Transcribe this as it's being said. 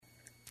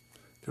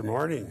Good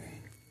morning.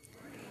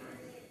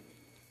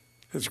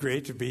 It's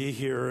great to be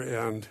here,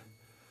 and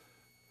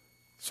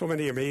so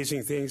many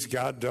amazing things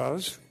God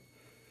does.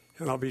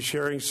 And I'll be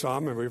sharing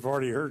some, and we've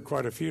already heard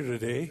quite a few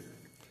today.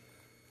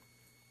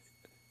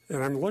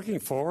 And I'm looking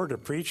forward to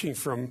preaching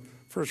from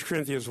 1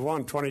 Corinthians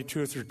 1,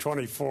 22 through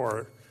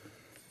 24.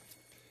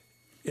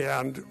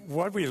 And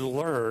what we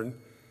learn,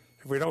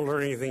 if we don't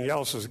learn anything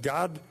else, is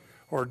God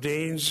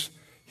ordains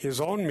his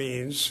own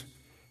means,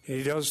 and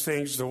he does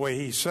things the way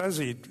he says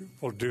he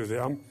will do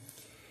them.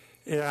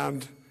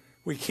 And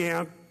we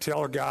can't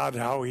tell God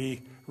how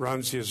he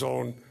runs his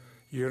own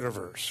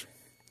universe.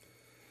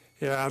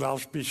 And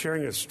I'll be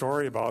sharing a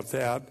story about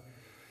that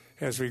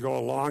as we go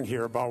along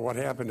here about what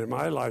happened in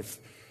my life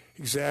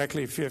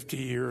exactly 50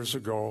 years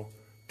ago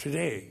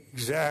today.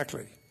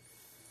 Exactly.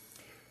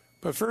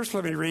 But first,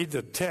 let me read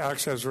the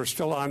text as we're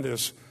still on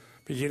this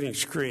beginning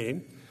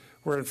screen.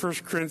 We're in 1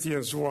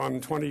 Corinthians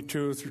 1,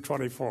 22 through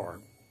 24.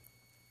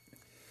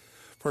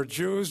 For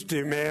Jews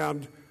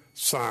demand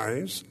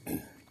signs,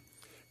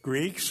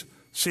 Greeks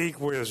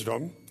seek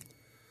wisdom,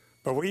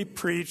 but we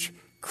preach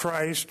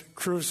Christ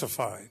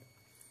crucified,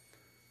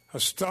 a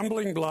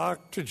stumbling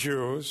block to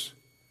Jews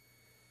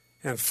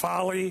and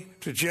folly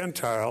to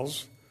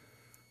Gentiles,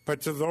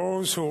 but to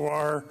those who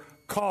are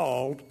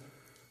called,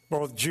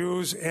 both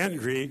Jews and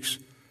Greeks,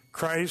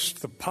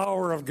 Christ, the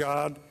power of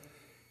God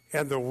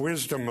and the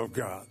wisdom of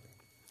God.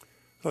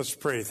 Let's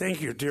pray.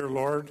 Thank you, dear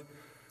Lord,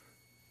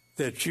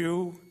 that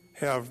you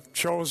have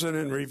chosen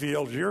and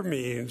revealed your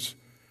means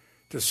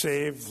to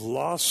save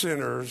lost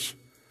sinners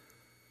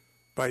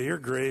by your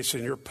grace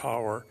and your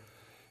power.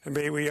 And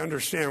may we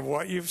understand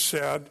what you've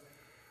said,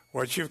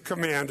 what you've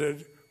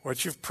commanded,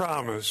 what you've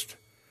promised,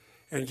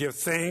 and give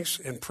thanks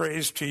and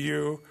praise to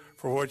you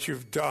for what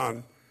you've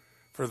done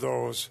for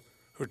those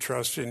who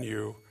trust in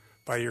you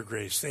by your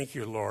grace. Thank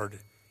you, Lord,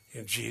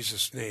 in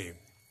Jesus' name.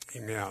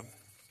 Amen.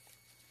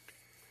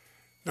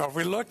 Now, if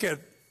we look at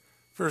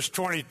verse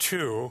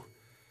 22,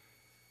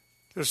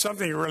 there's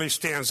something that really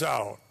stands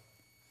out.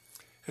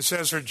 It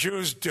says, for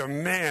Jews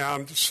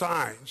demand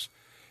signs,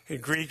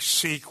 and Greeks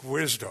seek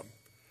wisdom.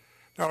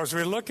 Now, as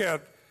we look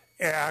at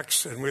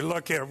Acts, and we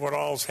look at what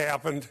all's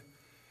happened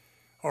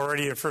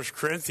already in 1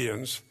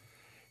 Corinthians,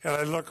 and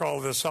I look all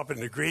this up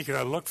into Greek, and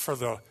I look for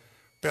the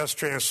best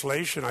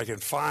translation I can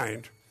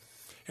find.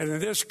 And in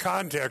this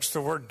context,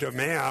 the word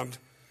demand,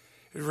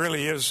 it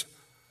really is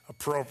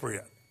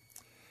appropriate.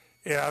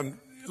 And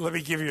let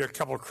me give you a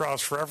couple of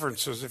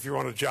cross-references if you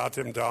want to jot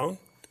them down.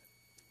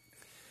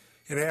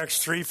 In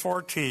Acts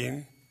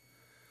 3:14,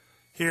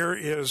 here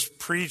is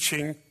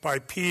preaching by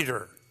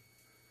Peter.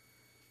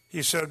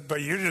 He said,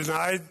 but you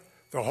denied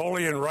the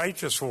holy and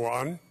righteous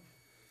one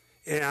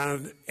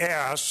and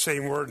asked,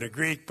 same word in the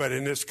Greek, but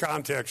in this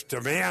context,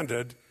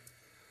 demanded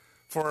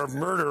for a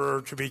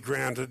murderer to be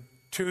granted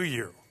to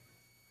you.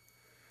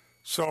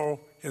 So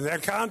in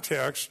that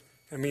context,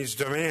 it means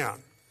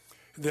demand.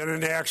 And then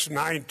in Acts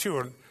 9:2,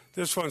 and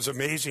this one's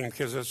amazing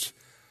because it's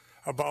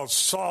about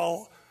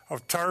Saul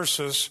of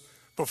Tarsus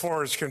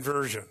before his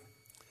conversion.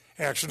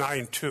 Acts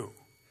 9:2.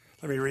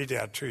 Let me read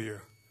that to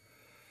you.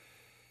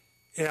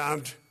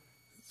 And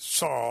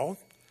Saul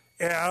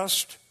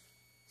asked,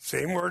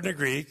 same word in the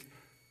Greek,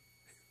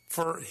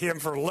 for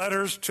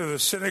letters to the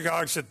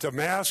synagogues at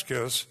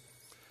Damascus,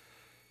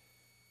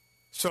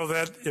 so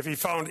that if he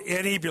found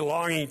any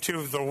belonging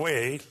to the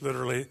way,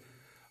 literally,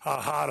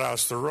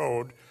 hadas, the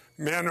road,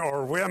 men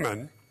or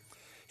women,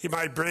 he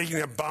might bring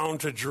them bound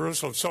to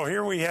Jerusalem. So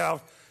here we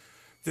have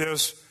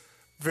this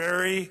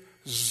very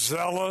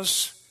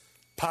zealous,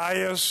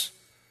 pious,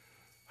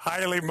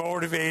 highly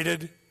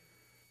motivated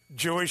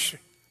Jewish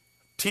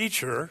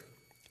teacher,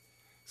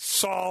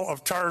 Saul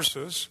of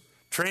Tarsus,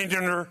 trained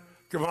under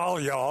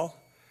Gamaliel,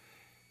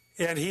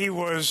 and he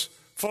was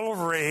full of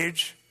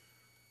rage,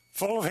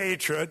 full of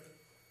hatred,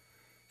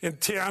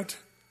 intent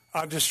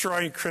on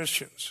destroying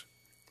Christians.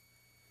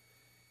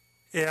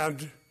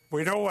 And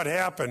we know what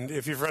happened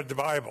if you've read the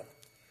Bible.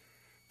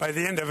 By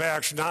the end of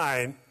Acts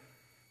 9,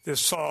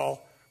 this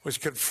Saul was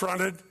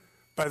confronted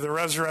by the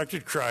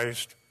resurrected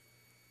Christ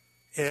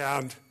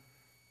and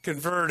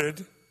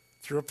converted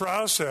through a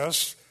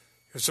process.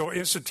 It's an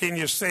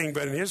instantaneous thing,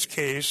 but in his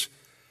case,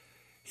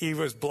 he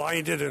was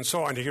blinded and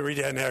so on. You can read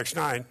that in Acts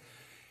 9.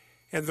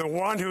 And the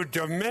one who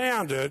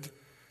demanded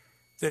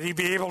that he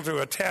be able to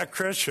attack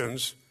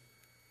Christians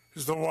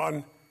is the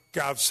one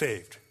God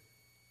saved.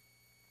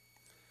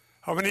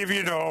 How many of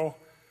you know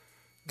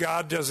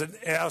God doesn't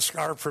ask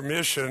our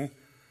permission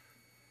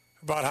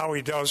about how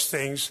he does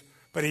things,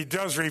 but he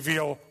does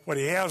reveal what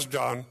he has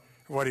done and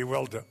what he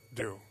will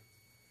do.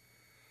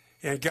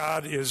 And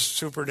God is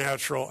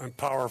supernatural and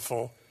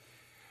powerful.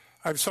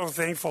 I'm so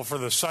thankful for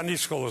the Sunday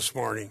school this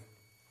morning.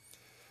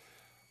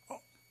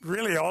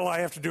 Really, all I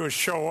have to do is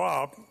show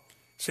up,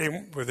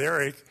 same with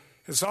Eric,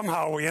 and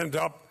somehow we end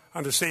up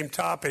on the same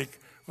topic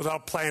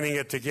without planning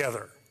it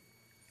together.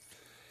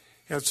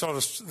 And so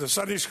the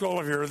Sunday school,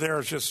 if you're there,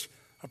 is just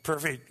a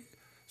perfect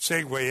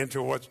segue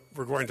into what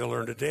we're going to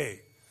learn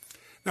today.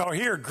 Now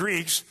here,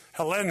 Greeks,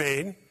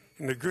 Hellene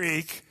in the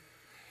Greek,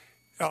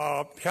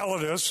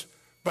 Hellenists,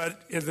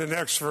 but in the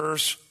next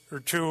verse or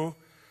two,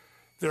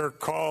 they're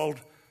called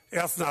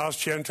ethnos,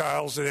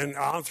 Gentiles, and then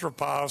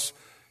anthropos,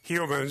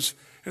 humans.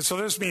 And so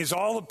this means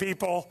all the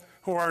people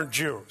who aren't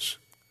Jews.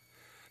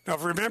 Now,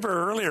 if you remember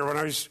earlier when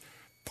I was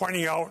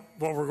pointing out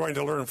what we're going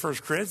to learn in 1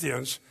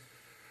 Corinthians,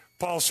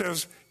 Paul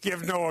says,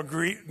 give no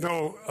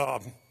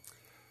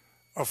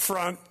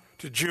affront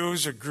to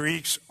Jews or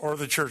Greeks or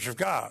the church of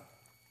God.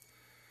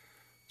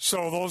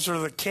 So those are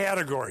the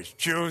categories,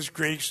 Jews,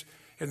 Greeks,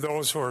 and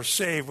those who are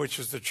saved, which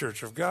is the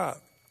church of God.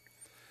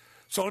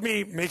 So let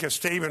me make a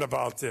statement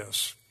about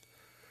this.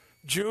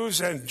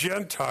 Jews and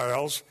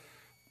Gentiles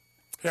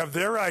have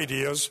their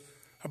ideas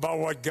about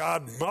what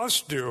God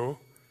must do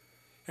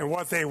and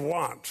what they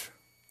want.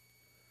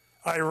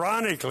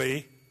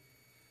 Ironically,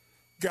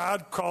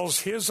 God calls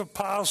his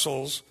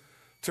apostles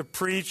to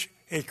preach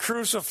a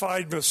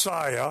crucified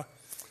Messiah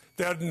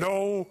that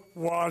no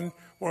one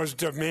was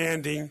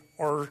demanding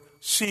or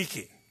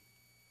seeking.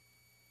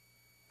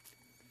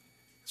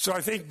 So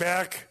I think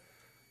back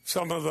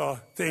some of the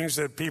things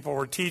that people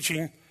were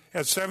teaching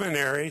at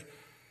seminary,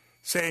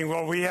 saying,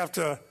 well, we have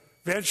to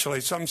eventually,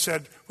 some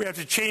said, we have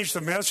to change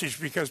the message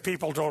because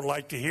people don't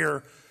like to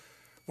hear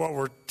what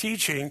we're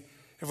teaching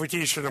if we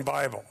teach in the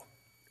Bible.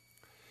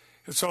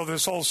 And so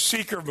this whole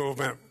seeker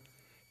movement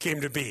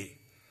came to be.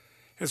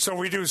 And so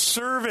we do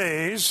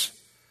surveys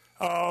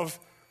of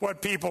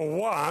what people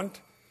want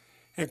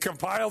and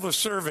compile the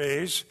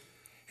surveys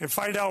and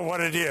find out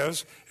what it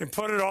is and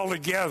put it all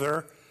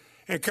together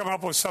and come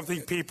up with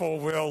something people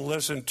will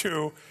listen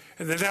to.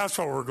 And then that's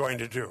what we're going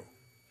to do.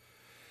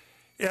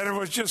 And it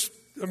was just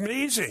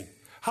amazing.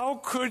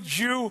 How could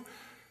you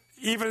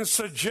even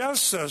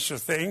suggest such a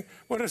thing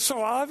when it's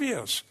so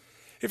obvious?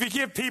 If you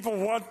give people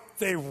what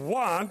they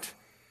want,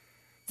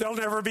 they'll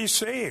never be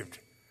saved.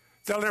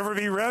 They'll never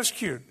be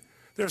rescued.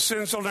 Their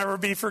sins will never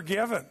be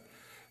forgiven.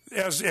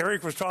 As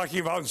Eric was talking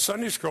about in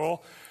Sunday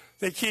school,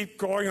 they keep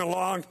going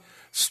along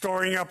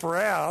storing up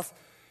wrath,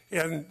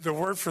 and the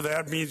word for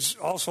that means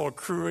also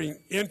accruing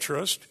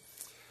interest,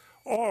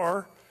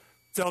 or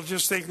they'll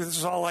just think this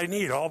is all I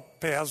need. All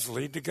paths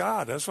lead to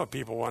God. That's what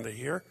people want to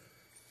hear.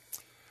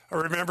 I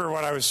remember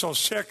when I was so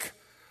sick,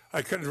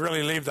 I couldn't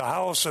really leave the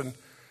house, and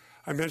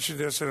I mentioned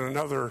this in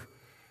another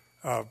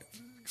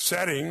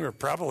setting, or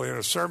probably in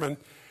a sermon.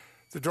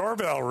 The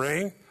doorbell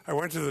rang. I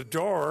went to the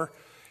door,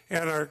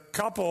 and a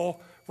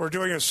couple were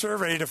doing a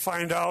survey to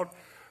find out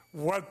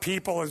what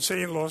people in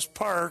St. Louis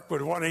Park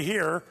would want to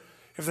hear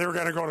if they were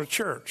going to go to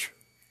church.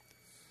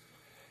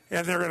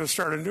 And they're going to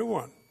start a new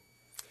one.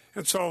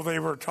 And so they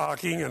were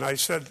talking, and I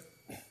said,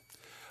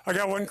 I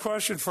got one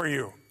question for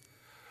you.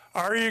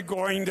 Are you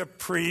going to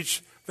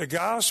preach the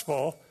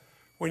gospel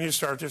when you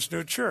start this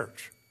new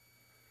church?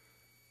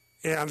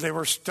 And they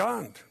were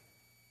stunned.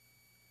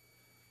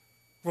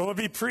 Will it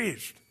be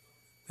preached?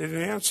 They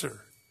didn't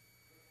answer.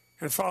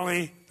 And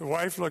finally, the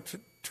wife looked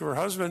to her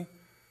husband,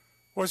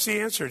 what's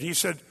the answer? And he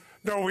said,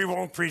 no, we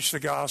won't preach the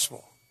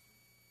gospel.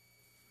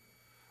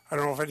 I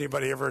don't know if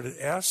anybody ever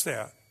asked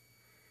that.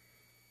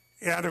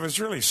 And it was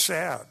really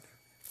sad.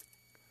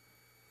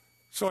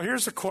 So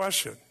here's the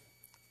question.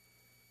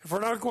 If we're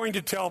not going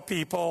to tell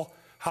people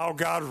how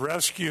God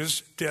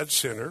rescues dead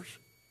sinners,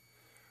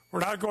 we're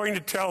not going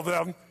to tell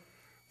them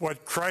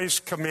what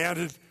Christ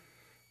commanded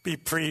be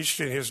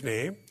preached in his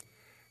name,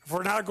 if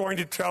we're not going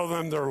to tell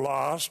them they're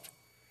lost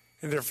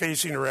and they're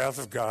facing the wrath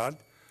of God,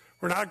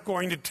 we're not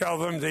going to tell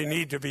them they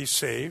need to be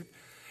saved,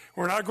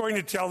 we're not going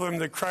to tell them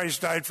that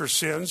Christ died for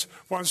sins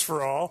once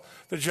for all,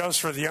 the just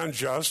for the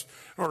unjust,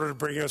 in order to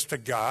bring us to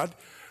God,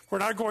 we're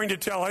not going to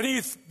tell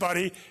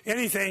anybody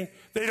anything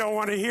they don't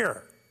want to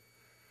hear.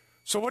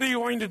 So what are you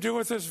going to do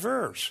with this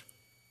verse?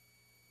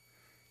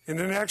 In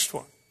the next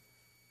one.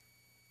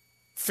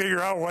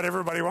 Figure out what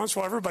everybody wants.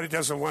 Well, everybody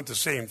doesn't want the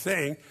same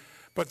thing.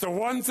 But the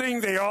one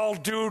thing they all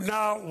do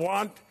not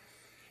want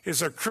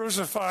is a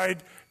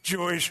crucified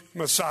Jewish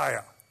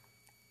Messiah.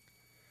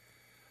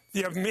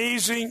 The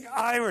amazing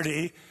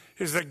irony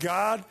is that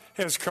God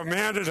has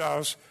commanded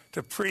us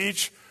to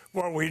preach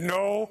what we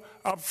know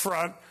up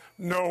front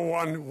no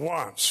one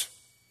wants.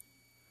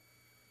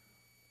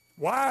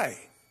 Why?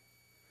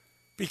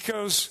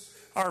 Because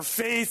our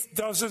faith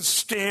doesn't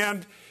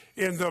stand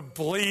in the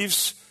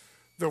beliefs,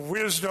 the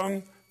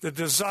wisdom, the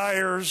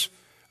desires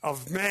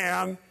of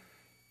man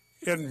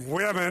and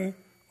women,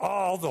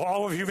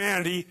 all of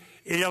humanity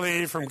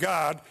alienated from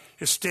God.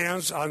 It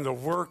stands on the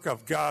work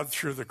of God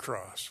through the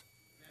cross.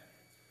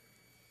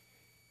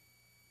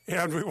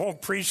 And we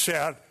won't preach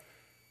that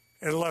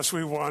unless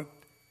we want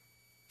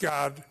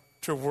God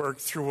to work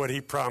through what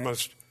he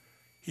promised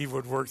he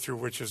would work through,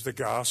 which is the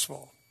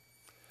gospel.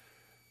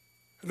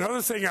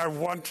 Another thing I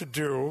want to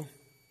do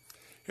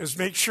is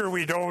make sure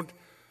we don't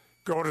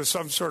go to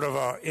some sort of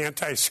a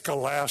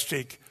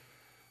anti-scholastic,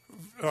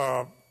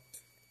 how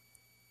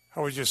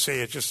would you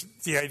say it,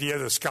 just the idea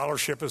that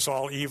scholarship is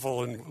all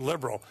evil and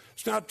liberal.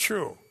 It's not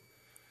true.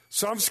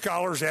 Some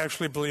scholars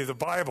actually believe the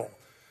Bible.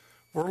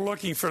 We're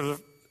looking for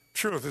the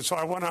truth, and so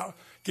I want to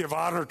give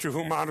honor to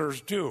whom honor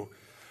is due.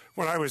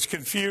 When I was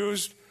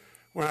confused,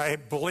 when I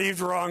believed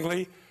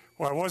wrongly,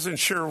 when I wasn't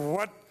sure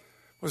what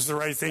was the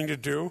right thing to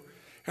do,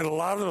 and a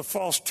lot of the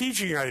false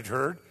teaching I'd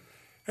heard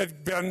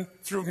had been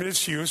through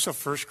misuse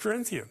of 1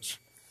 Corinthians.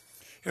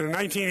 And in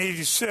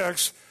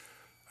 1986,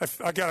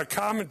 I got a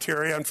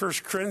commentary on 1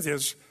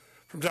 Corinthians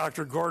from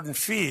Dr. Gordon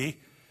Fee,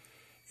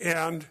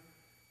 and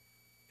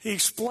he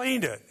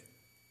explained it.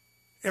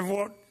 And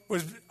what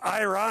was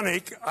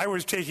ironic, I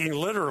was taking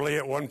literally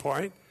at one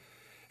point,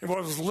 and what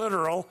was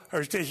literal, I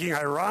was taking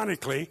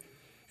ironically,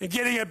 and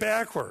getting it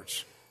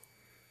backwards.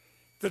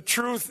 The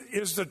truth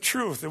is the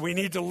truth, and we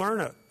need to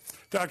learn it.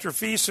 Dr.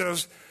 Fee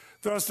says,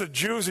 thus the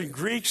Jews and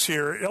Greeks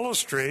here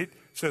illustrate,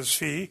 says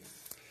Fee,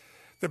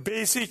 the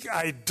basic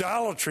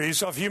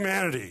idolatries of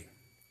humanity.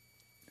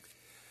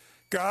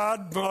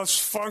 God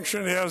must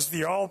function as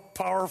the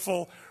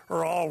all-powerful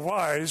or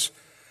all-wise,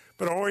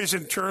 but always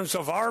in terms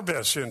of our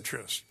best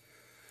interest.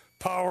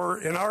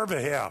 Power in our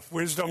behalf,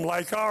 wisdom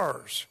like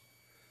ours.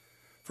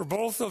 For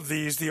both of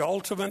these, the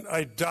ultimate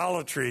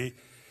idolatry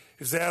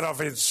is that of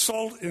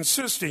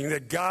insisting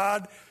that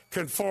God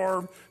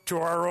conform to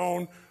our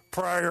own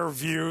prior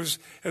views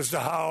as to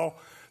how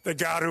the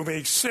God who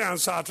makes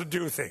sense ought to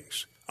do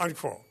things,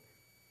 unquote.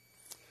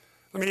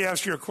 Let me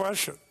ask you a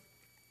question.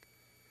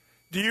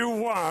 Do you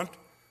want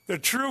the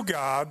true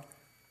God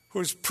who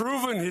has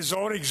proven his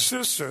own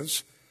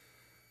existence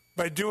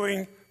by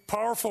doing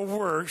powerful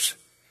works,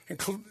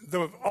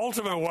 the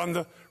ultimate one,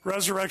 the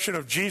resurrection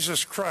of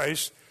Jesus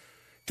Christ,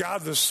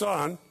 God the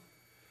Son,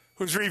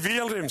 who's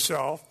revealed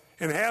himself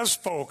and has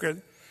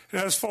spoken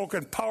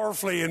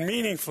powerfully and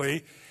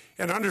meaningfully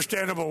in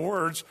understandable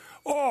words?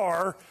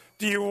 Or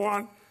do you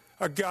want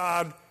a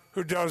God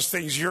who does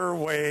things your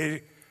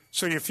way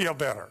so you feel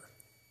better?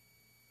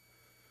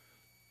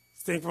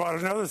 Think about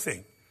another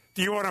thing.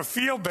 Do you want to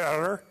feel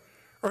better,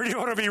 or do you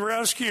want to be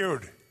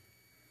rescued?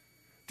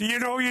 Do you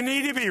know you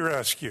need to be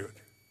rescued?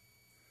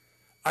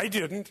 I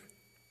didn't.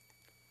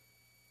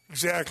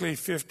 Exactly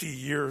 50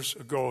 years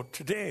ago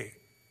today.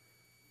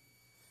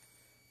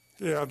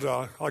 And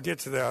I'll get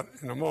to that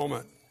in a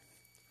moment.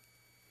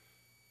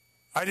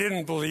 I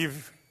didn't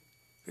believe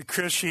that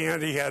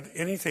Christianity had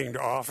anything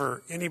to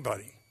offer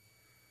anybody.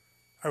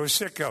 I was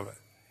sick of it.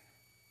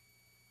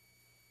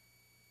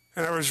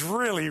 And I was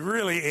really,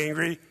 really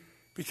angry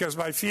because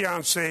my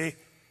fiancée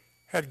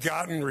had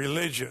gotten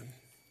religion.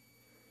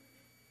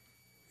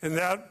 And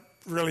that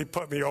really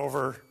put me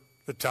over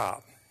the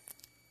top.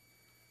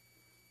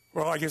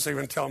 Well, I guess I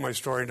can tell my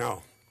story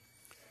now.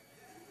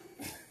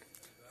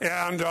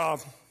 And I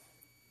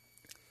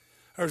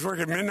was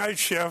working midnight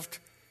shift,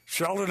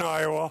 Sheldon,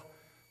 Iowa,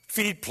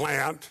 feed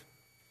plant,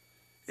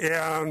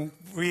 and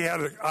we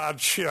had an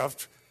odd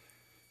shift.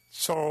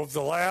 So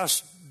the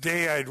last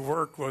day I'd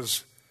worked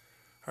was,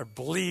 I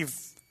believe,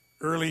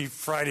 early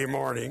Friday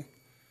morning.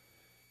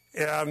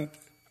 And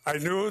I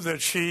knew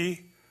that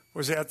she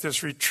was at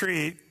this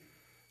retreat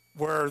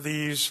where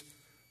these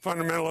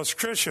fundamentalist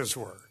Christians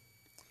were.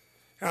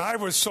 And I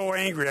was so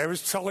angry. I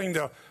was telling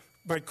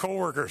my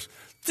coworkers,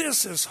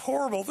 this is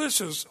horrible.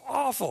 This is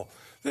awful.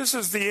 This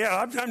is the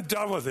end. I'm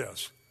done with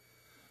this.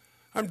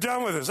 I'm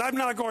done with this. I'm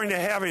not going to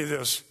have any of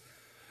this.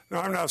 No,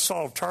 I'm not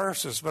Saul of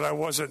Tarsus, but I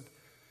wasn't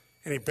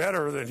any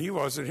better than he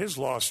was in his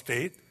lost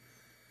state.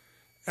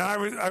 And I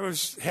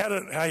had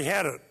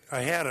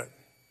it.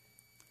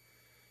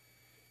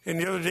 And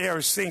the other day I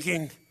was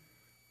thinking,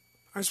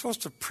 I'm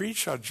supposed to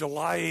preach on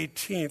July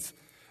 18th.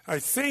 I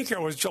think it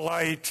was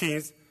July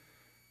 18th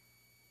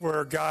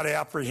where God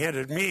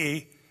apprehended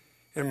me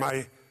in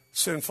my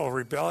sinful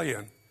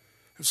rebellion.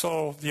 And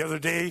so the other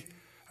day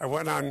I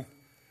went on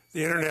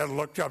the internet and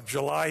looked up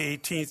July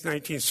 18th,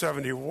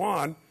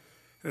 1971,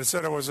 and it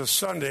said it was a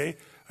Sunday.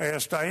 I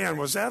asked Diane,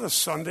 was that a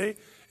Sunday?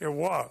 It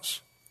was.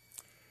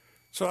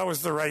 So that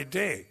was the right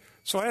day.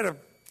 So I had a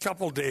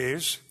couple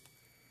days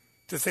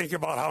to think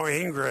about how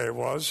angry I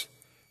was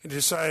and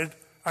decided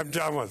I'm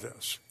done with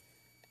this.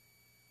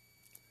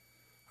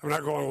 I'm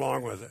not going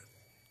along with it.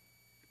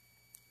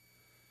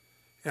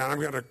 And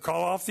I'm going to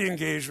call off the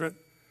engagement.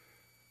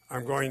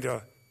 I'm going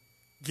to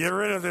get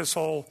rid of this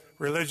whole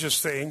religious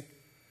thing.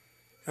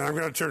 And I'm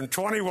going to turn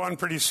 21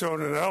 pretty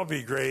soon, and that'll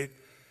be great.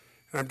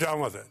 And I'm done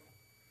with it.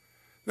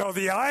 No,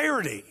 the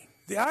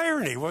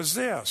irony was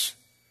this.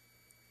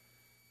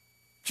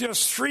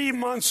 Just 3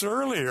 months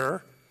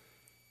earlier,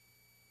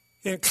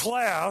 in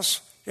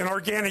class in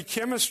organic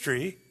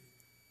chemistry,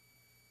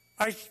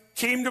 I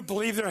came to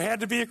believe there had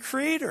to be a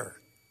creator.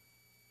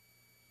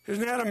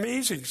 Isn't that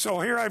amazing? So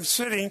here I'm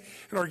sitting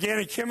in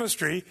organic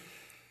chemistry,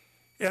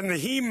 and the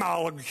heme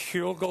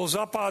molecule goes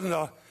up on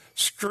the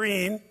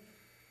screen,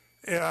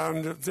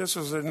 and this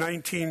was in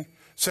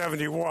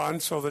 1971,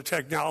 so the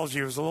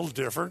technology was a little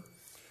different.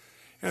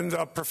 And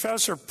the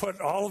professor put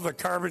all of the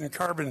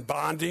carbon-carbon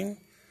bonding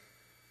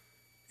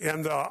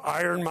and the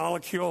iron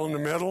molecule in the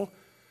middle.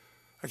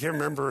 I can't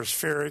remember as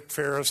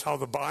ferrous how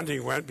the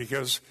bonding went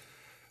because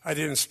I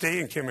didn't stay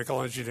in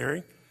chemical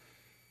engineering.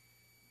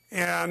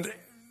 And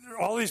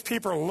all these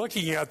people are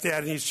looking at that,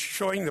 and he's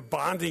showing the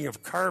bonding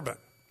of carbon.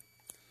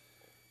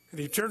 And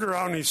he turned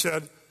around and he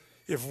said,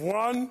 if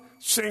one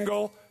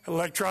single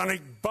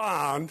electronic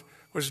bond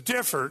was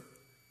different,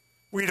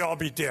 we'd all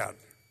be dead.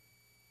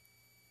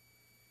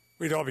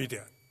 We'd all be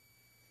dead.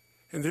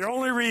 And the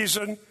only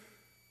reason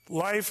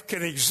life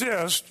can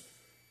exist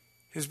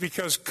is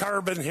because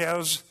carbon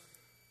has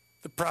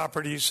the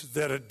properties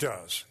that it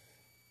does.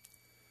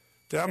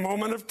 That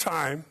moment of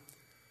time,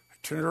 I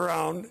turned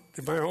around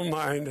in my own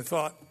mind and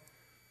thought,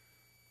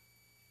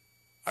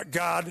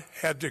 God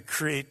had to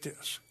create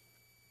this.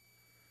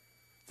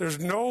 There's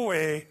no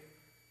way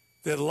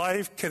that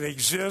life can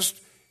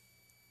exist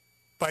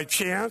by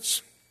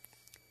chance.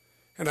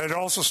 And I'd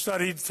also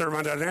studied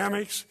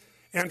thermodynamics.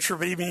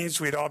 Entropy means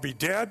we'd all be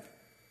dead.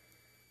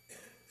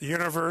 The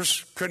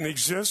universe couldn't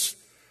exist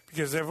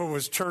because if it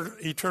was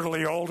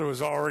eternally old, it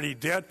was already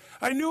dead.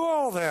 I knew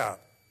all that.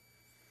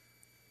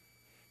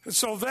 And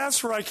so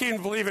that's where I came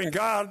to believe in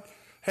God,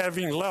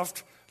 having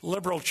left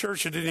liberal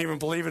church and didn't even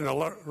believe in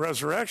the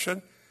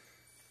resurrection.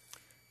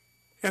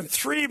 And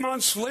 3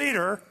 months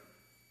later,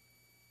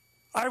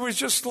 I was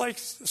just like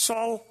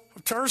Saul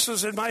of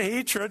Tarsus in my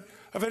hatred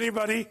of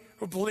anybody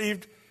who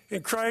believed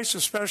in Christ,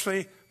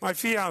 especially my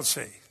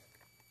fiancée.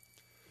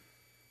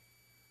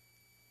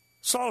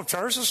 Saul of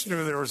Tarsus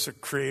knew there was a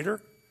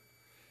creator.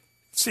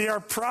 See,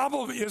 our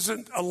problem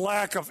isn't a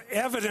lack of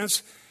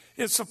evidence,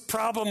 it's a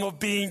problem of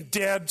being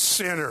dead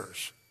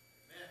sinners.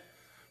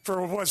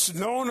 For what's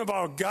known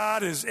about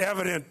God is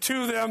evident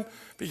to them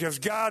because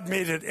God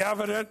made it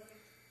evident,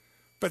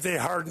 but they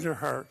hardened their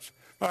hearts.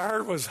 My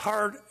heart was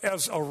hard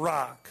as a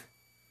rock,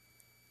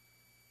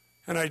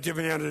 and I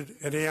demanded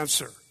an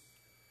answer.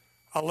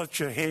 I'll let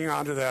you hang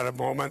on to that a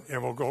moment,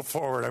 and we'll go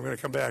forward. I'm going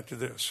to come back to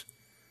this.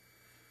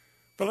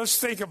 But let's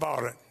think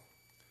about it.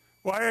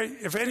 Why,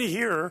 if any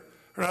here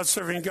are not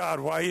serving God,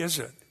 why is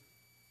it?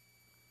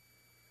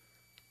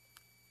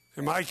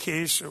 In my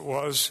case, it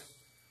was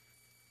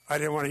I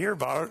didn't want to hear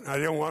about it. I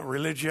didn't want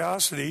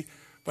religiosity,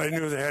 but I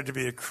knew there had to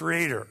be a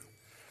creator.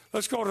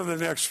 Let's go to the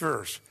next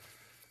verse,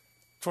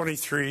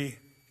 23a,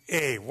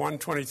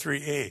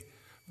 123a.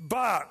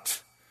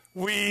 But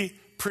we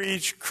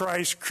preach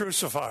Christ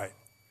crucified.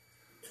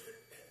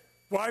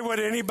 Why would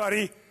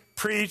anybody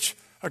preach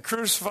a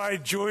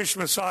crucified Jewish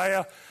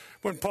Messiah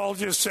when Paul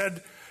just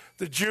said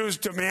the Jews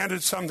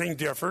demanded something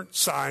different,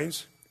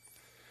 signs?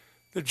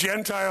 The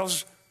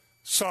Gentiles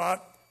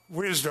sought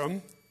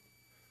wisdom,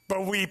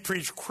 but we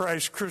preach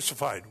Christ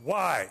crucified.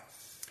 Why?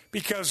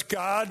 Because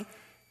God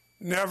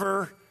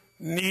never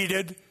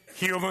needed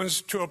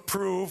humans to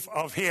approve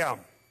of him.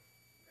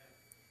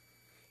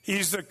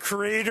 He's the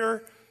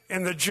creator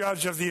and the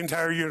judge of the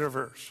entire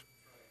universe.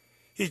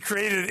 He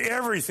created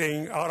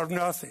everything out of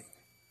nothing.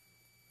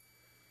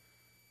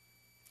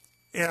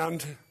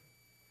 And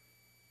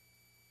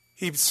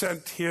he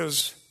sent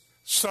his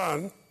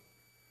son,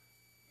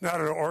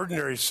 not an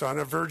ordinary son,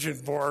 a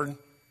virgin-born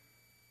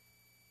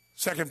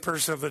second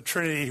person of the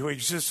Trinity who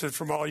existed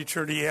from all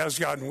eternity as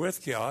God and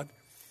with God.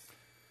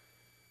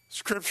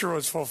 Scripture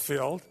was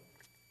fulfilled.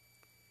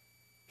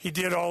 He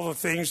did all the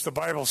things the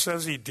Bible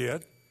says he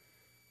did.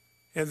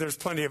 And there's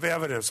plenty of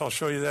evidence. I'll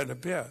show you that in a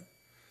bit.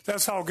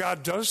 That's how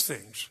God does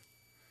things.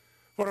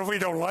 What if we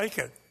don't like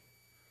it?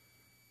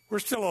 We're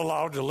still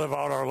allowed to live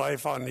out our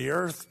life on the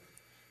earth.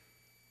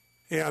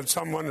 And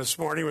someone this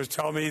morning was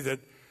telling me that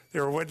they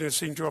were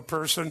witnessing to a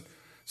person. I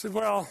said,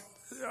 well,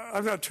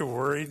 I'm not too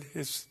worried.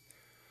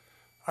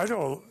 I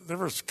know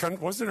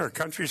wasn't there a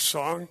country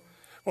song?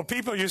 Well,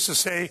 people used to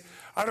say,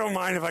 I don't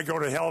mind if I go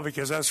to hell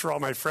because that's where all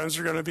my friends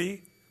are going to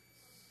be.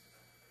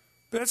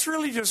 But that's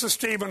really just a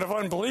statement of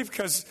unbelief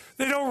because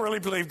they don't really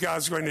believe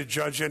God's going to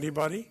judge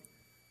anybody.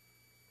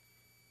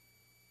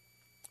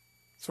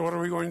 So what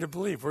are we going to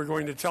believe? We're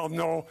going to tell them,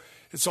 no,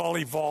 it's all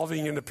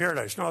evolving into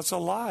paradise. No, it's a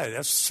lie.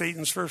 That's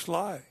Satan's first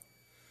lie.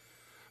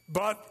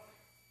 But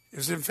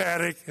it's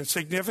emphatic and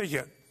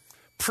significant.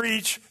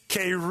 Preach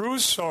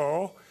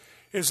kerusso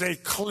is a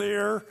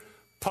clear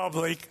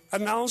public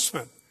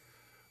announcement.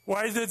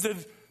 Why did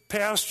the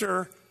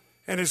pastor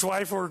and his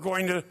wife who were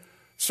going to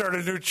start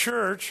a new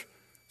church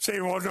say,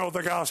 well, no,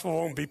 the gospel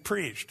won't be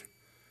preached?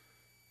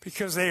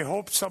 Because they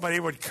hoped somebody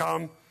would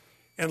come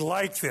and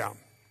like them.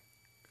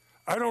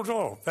 I don't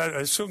know. I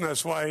assume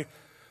that's why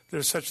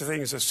there's such a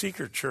thing as a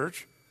seeker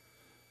church.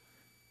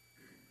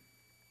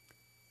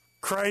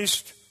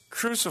 Christ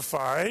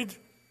crucified,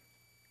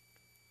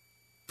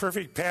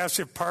 perfect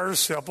passive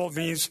participle,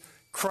 means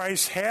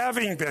Christ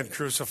having been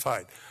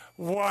crucified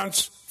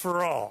once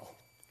for all.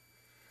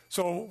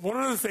 So one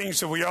of the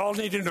things that we all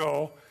need to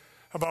know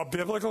about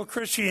biblical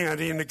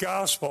Christianity and the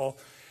gospel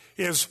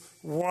is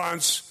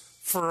once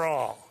for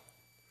all.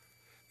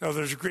 Now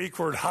there's a Greek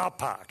word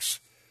hapax.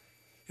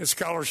 In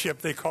scholarship,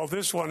 they call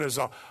this one as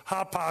a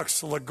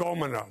hapax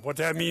legomena. What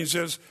that means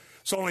is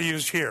it's only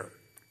used here.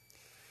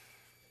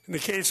 In the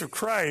case of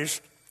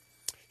Christ,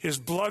 his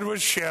blood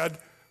was shed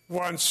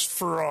once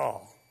for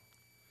all.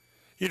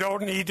 You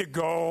don't need to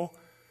go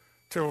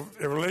to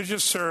a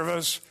religious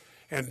service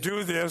and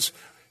do this.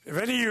 If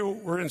any of you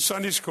were in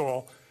Sunday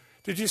school,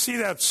 did you see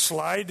that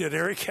slide that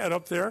Eric had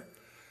up there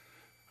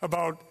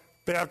about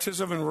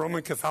baptism and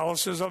Roman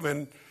Catholicism?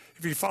 And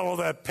if you follow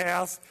that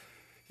path,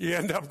 you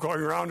end up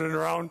going round and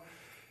around,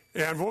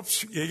 and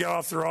whoops, you get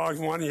off the wrong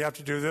one, you have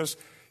to do this.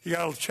 You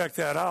got to check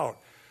that out.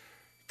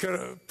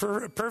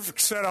 Perfect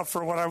setup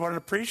for what I wanted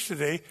to preach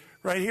today,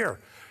 right here.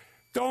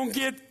 Don't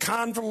get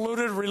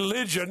convoluted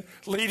religion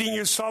leading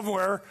you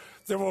somewhere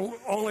that will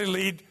only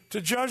lead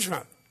to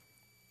judgment.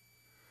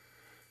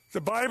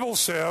 The Bible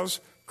says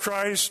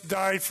Christ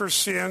died for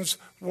sins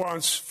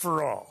once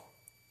for all.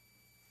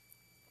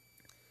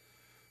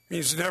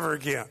 Means never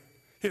again.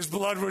 His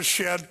blood was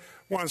shed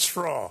once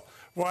for all.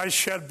 Why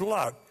shed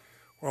blood?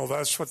 Well,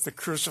 that's what the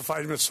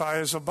crucified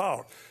Messiah is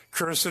about.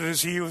 Cursed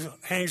is he who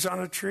hangs on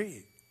a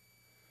tree.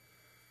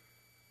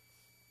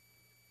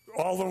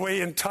 All the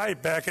way in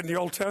type back in the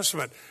Old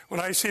Testament. When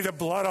I see the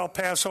blood, I'll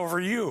pass over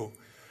you.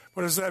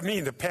 What does that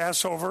mean? The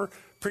Passover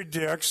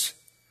predicts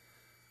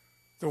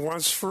the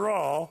once for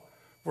all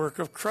work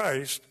of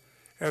Christ,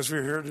 as we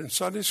heard in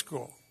Sunday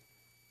school.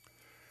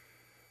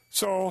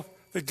 So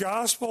the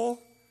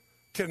gospel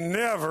can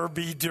never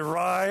be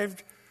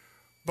derived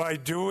by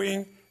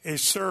doing a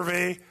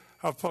survey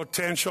of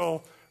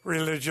potential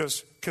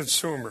religious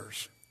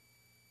consumers.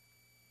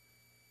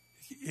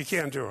 You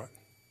can't do it.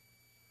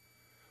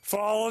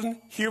 Fallen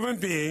human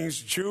beings,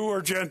 Jew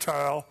or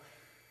Gentile,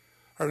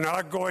 are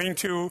not going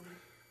to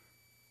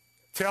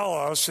tell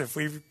us, if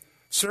we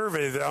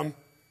survey them,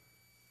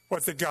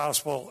 what the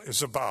gospel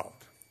is about.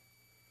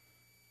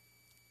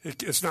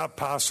 It's not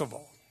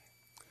possible.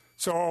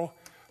 So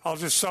I'll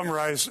just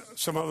summarize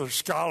some other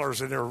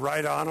scholars, and they're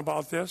right on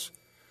about this.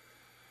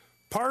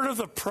 Part of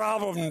the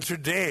problem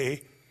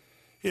today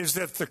is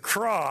that the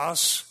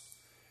cross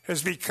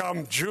has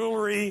become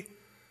jewelry,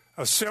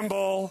 a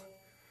symbol,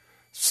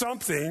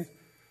 something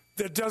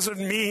that doesn't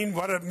mean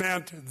what it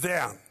meant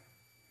then.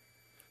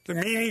 The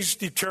meaning's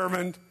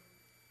determined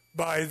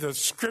by the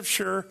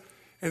Scripture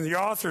and the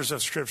authors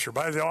of Scripture,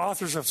 by the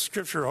authors of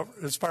Scripture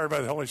inspired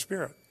by the Holy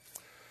Spirit.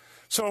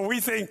 So we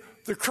think,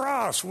 the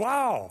cross,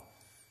 wow.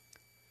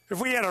 If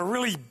we had a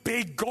really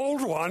big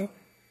gold one,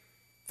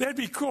 that'd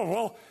be cool.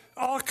 Well,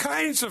 all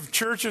kinds of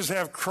churches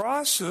have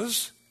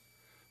crosses,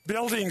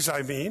 buildings,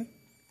 I mean,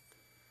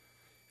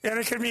 and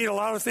it can mean a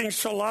lot of things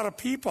to a lot of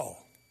people.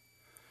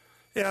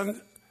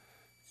 And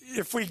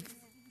if we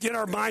get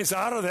our minds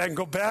out of that and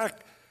go back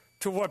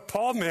to what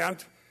Paul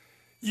meant,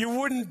 you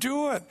wouldn't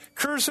do it.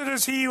 Cursed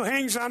is he who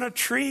hangs on a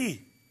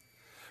tree.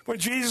 When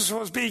Jesus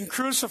was being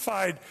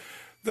crucified,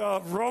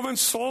 the Roman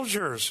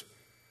soldiers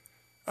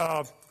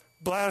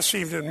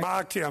blasphemed and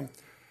mocked him.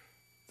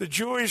 The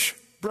Jewish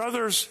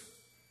brothers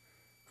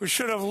who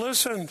should have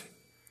listened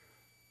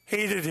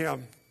hated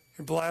him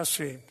and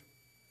blasphemed.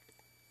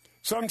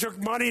 Some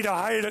took money to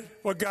hide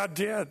what God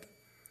did.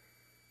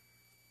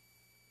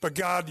 But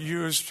God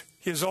used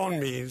his own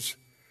means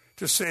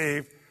to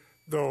save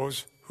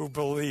those who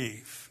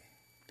believe.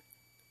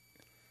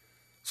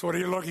 So what are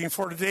you looking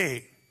for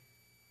today?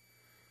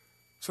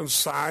 Some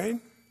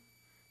sign?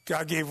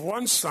 God gave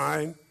one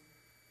sign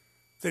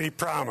that he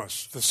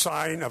promised, the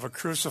sign of a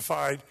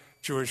crucified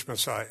Jewish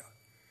Messiah.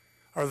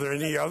 Are there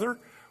any other?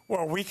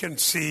 Well, we can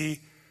see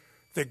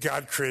that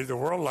God created the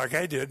world like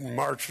I did in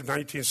March of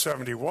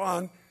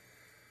 1971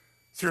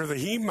 through the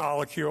heme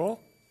molecule.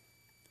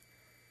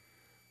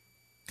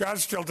 God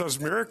still does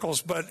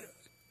miracles, but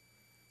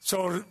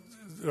so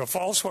the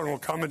false one will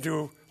come and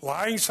do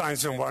lying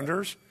signs and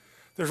wonders.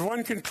 There's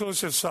one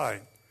conclusive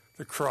sign,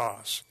 the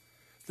cross,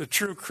 the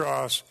true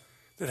cross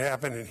that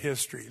happened in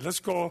history.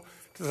 Let's go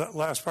to the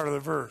last part of the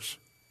verse.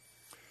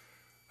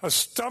 A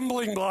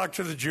stumbling block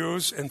to the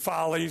Jews and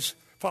folly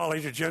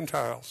to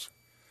Gentiles.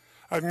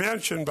 I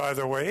mentioned, by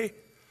the way,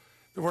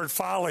 the word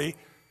folly.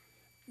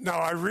 Now,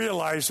 I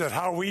realize that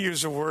how we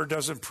use the word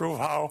doesn't prove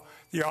how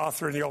the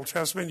author in the Old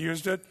Testament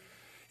used it.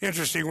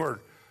 Interesting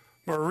word.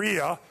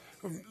 Maria,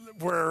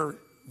 where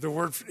the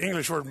word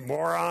English word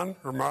moron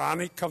or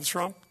moronic comes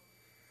from.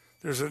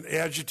 There's an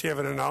adjective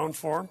and a noun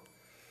form.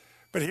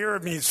 But here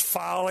it means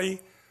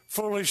folly,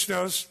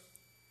 foolishness,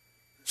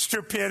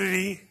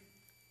 stupidity.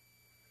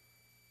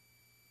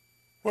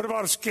 What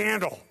about a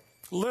scandal?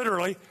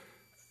 Literally,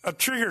 a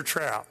trigger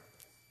trap,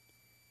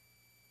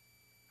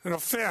 an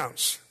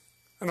offense,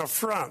 an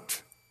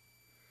affront.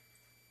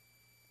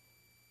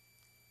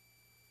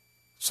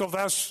 So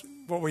that's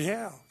what we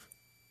have.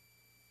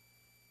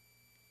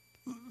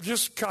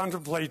 Just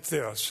contemplate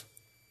this.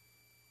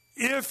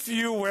 If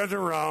you went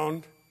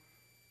around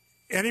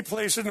any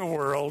place in the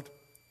world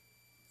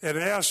and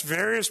asked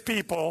various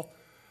people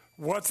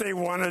what they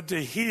wanted to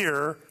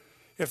hear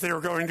if they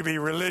were going to be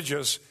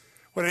religious,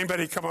 would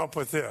anybody come up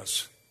with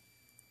this?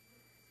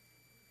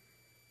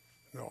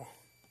 No,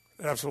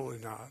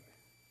 absolutely not.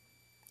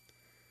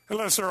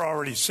 Unless they're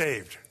already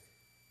saved.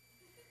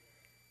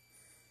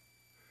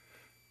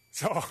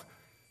 So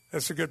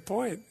that's a good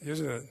point,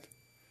 isn't it?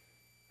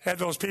 Had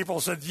those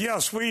people said,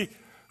 yes, we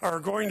are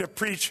going to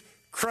preach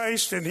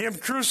Christ and him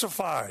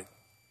crucified,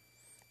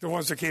 the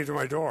ones that came to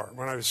my door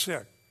when I was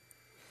sick,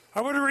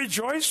 I would have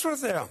rejoiced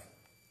with them.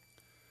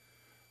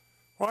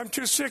 Well, I'm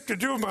too sick to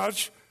do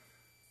much,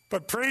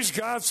 but praise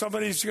God,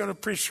 somebody's going to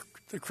preach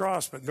the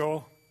cross. But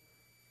no,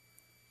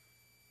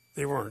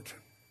 they weren't.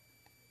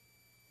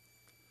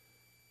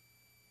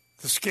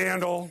 the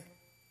scandal,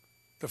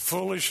 the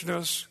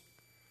foolishness,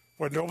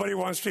 what nobody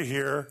wants to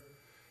hear,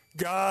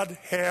 God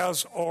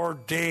has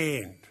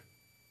ordained.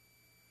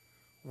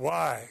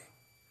 Why?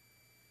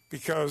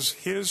 Because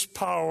his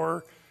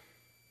power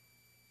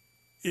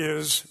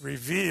is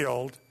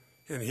revealed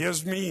in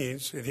his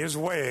means, in his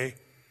way,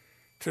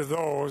 to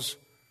those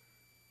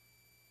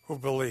who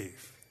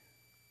believe.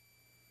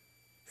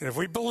 And if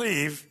we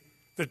believe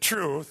the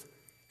truth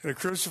in a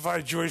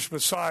crucified Jewish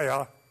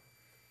Messiah,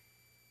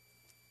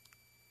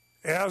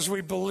 as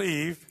we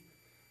believe,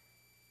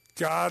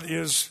 God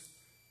is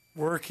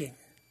working.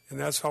 And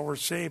that's how we're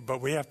saved,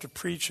 but we have to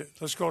preach it.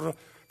 Let's go to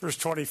verse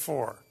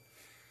 24.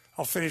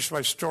 I'll finish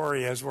my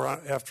story as we're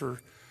on,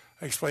 after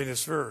I explain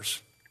this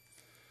verse.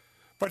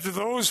 But to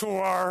those who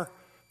are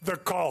the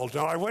called.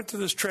 Now, I went to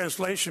this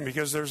translation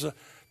because there's a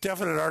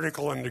definite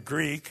article in the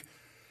Greek.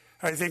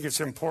 I think it's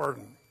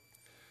important.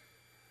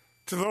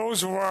 To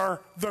those who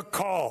are the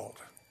called.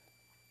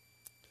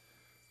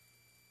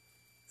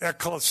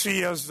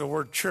 Ecclesia, the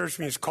word church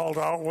means called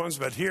out ones,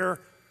 but here,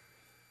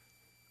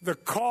 the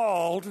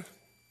called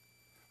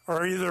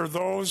are either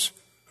those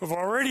who've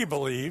already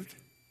believed,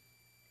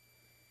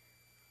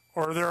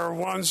 or there are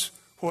ones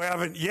who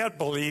haven't yet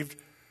believed.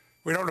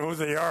 We don't know who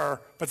they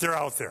are, but they're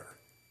out there.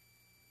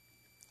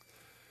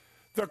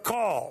 The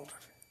called,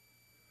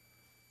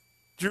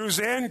 Jews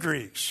and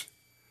Greeks,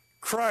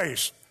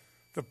 Christ,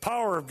 the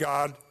power of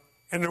God,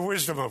 and the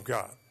wisdom of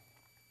God.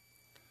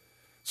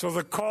 So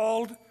the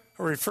called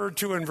are referred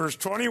to in verse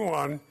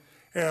 21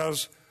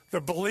 as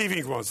the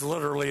believing ones,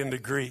 literally in the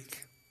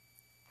Greek.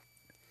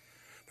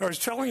 Now, I was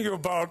telling you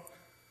about,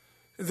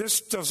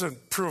 this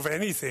doesn't prove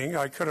anything.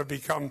 I could have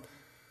become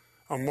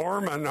a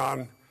Mormon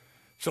on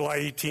July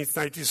 18th,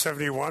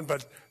 1971,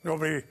 but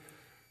nobody,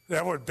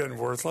 that would have been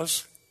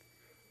worthless.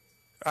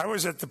 I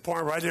was at the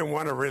point where I didn't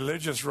want a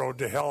religious road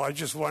to hell. I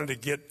just wanted to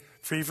get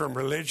free from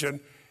religion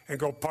and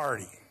go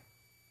party.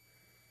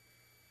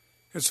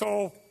 And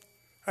so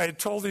I had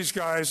told these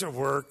guys at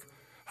work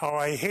how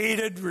I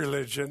hated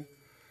religion.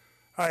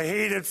 I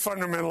hated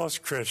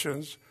fundamentalist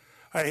Christians.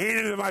 I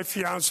hated that my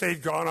fiancé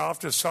had gone off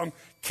to some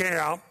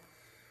camp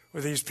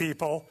with these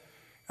people,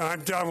 and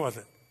I'm done with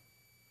it.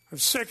 I'm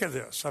sick of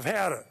this. I've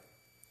had it.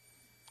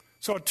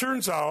 So it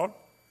turns out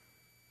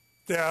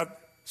that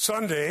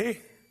Sunday,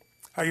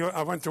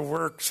 I went to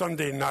work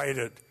Sunday night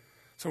at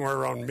somewhere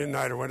around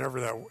midnight or whenever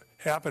that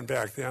happened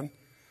back then.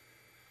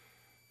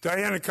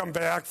 Diane had come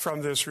back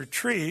from this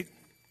retreat,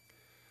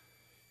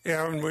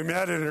 and we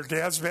met in her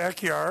dad's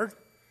backyard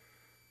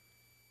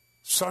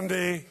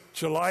Sunday,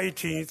 July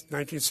 18th,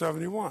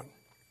 1971. It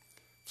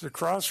was a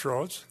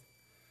crossroads.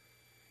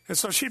 And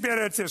so she'd been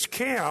at this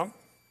camp,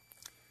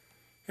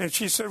 and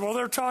she said, well,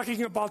 they're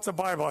talking about the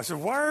Bible. I said,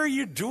 why are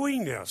you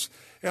doing this?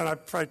 And I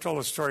probably told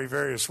the story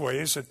various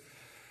ways. And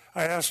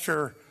I asked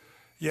her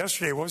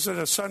yesterday, was it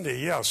a Sunday?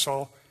 Yeah,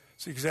 so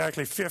it's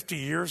exactly 50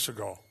 years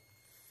ago.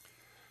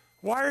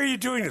 Why are you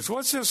doing this?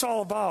 What's this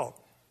all about?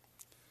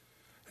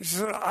 And she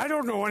said, I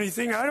don't know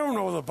anything. I don't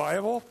know the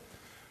Bible.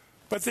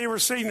 But they were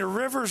saying the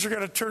rivers are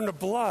going to turn to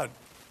blood.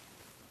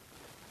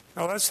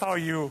 Now, that's how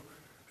you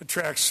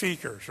attract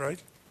seekers,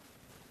 right?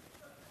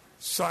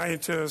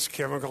 Scientists,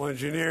 chemical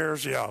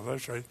engineers, yeah,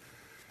 that's right.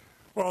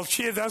 Well,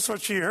 that's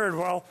what she heard.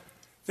 Well,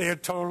 they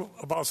had told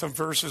about some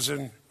verses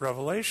in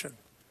Revelation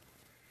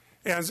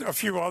and a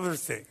few other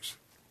things.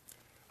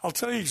 I'll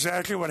tell you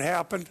exactly what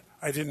happened.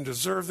 I didn't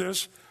deserve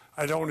this.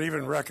 I don't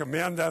even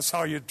recommend that's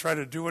how you try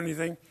to do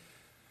anything.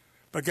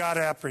 But God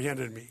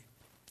apprehended me.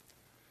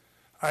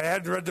 I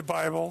hadn't read the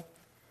Bible.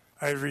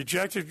 I had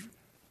rejected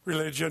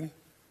religion.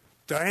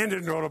 Diane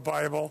didn't know the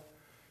Bible.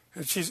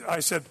 And I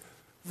said,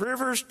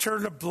 rivers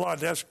turn to blood.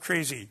 That's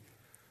crazy.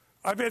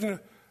 I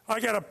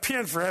got a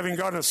pin for having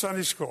gone to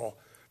Sunday school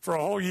for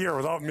a whole year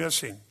without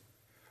missing.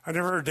 I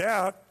never heard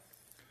that.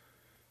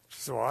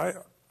 So I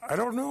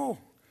don't know.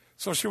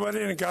 So she went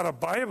in and got a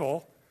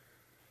Bible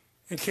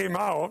and came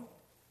out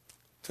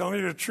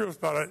telling me the truth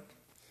about it.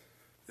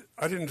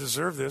 I didn't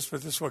deserve this,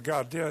 but this is what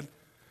God did.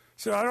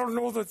 She said, I don't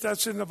know that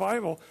that's in the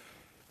Bible.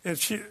 And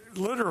she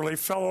literally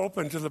fell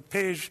open to the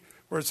page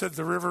where it said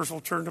the rivers will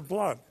turn to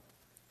blood.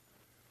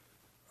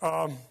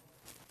 That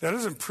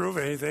doesn't prove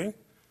anything.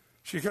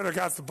 She could have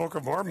got the Book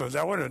of Mormon.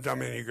 That wouldn't have done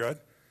me any good.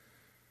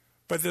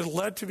 But it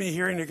led to me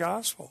hearing the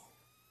gospel.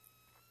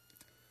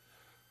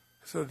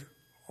 I said,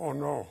 oh,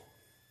 no.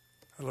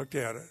 I looked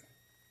at it.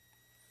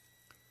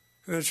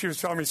 And then she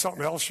was telling me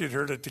something else she'd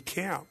heard at the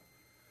camp.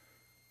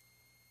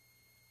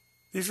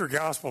 These were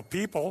gospel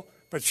people,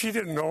 but she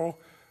didn't know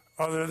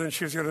other than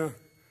she was going to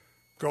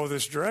go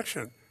this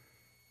direction.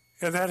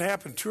 And that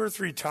happened 2 or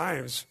 3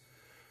 times.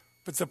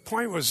 But the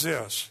point was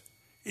this.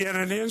 In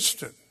an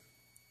instant,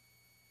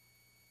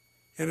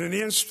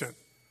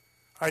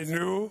 I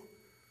knew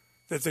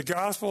that the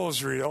gospel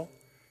was real,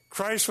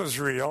 Christ was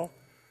real,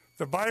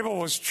 the Bible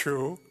was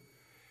true,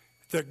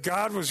 that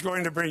God was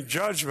going to bring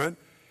judgment,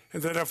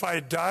 and that if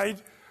I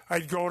died,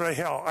 I'd go to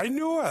hell. I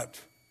knew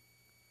it.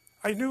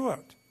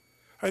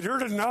 I'd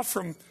heard enough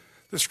from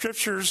the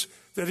scriptures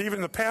that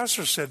even the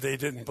pastor said they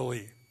didn't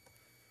believe.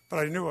 But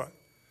I knew it.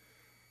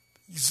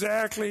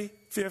 Exactly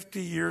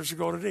 50 years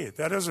ago today.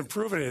 That doesn't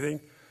prove anything,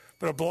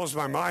 but it blows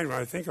my mind when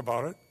I think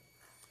about it.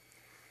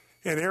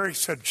 And Eric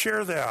said,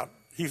 share that.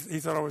 He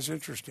thought it was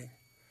interesting.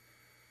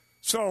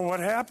 So what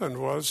happened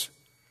was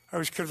I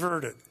was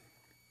converted.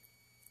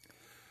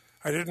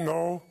 I didn't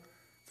know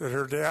that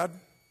her dad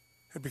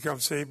had become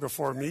saved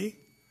before me.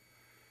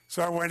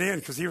 So I went in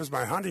because he was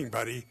my hunting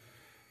buddy.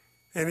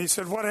 And he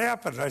said, what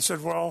happened? I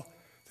said, well,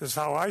 this is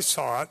how I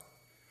saw it.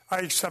 I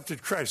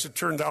accepted Christ. It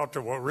turned out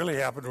that what really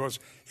happened was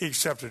he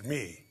accepted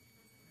me.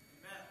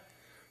 Amen.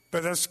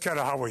 But that's kind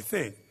of how we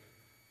think.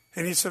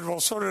 And he said, well,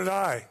 so did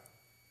I.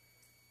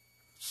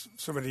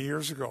 So many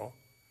years ago.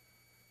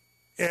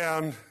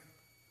 And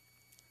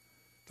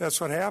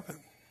that's what happened.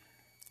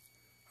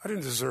 I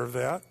didn't deserve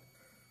that.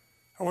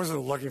 I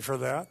wasn't looking for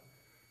that.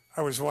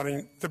 I was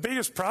wanting, the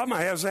biggest problem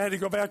I had is I had to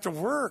go back to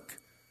work.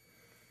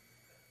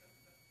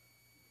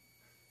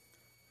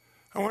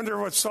 I wonder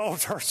what Saul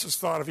of Tarsus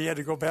thought if he had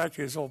to go back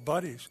to his old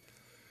buddies.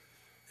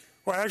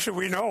 Well, actually,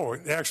 we know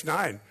in Acts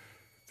 9,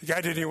 the guy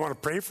didn't even want to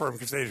pray for him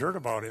because they'd heard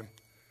about him.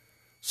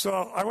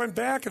 So I went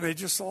back and they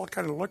just all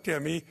kind of looked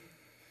at me.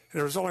 And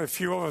there was only a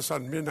few of us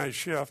on midnight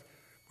shift.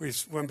 We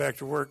went back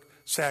to work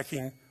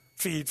sacking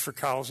feed for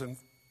cows and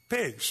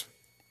pigs.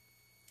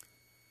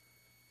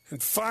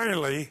 And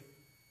finally,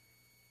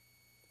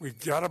 we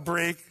got a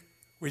break.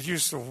 We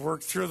used to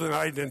work through the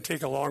night and then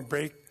take a long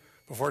break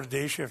before the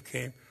day shift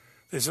came.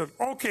 They said,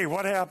 okay,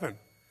 what happened?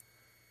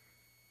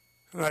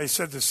 And I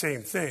said the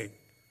same thing,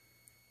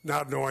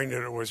 not knowing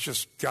that it was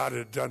just God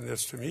had done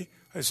this to me.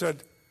 I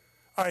said,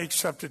 I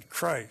accepted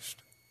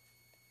Christ.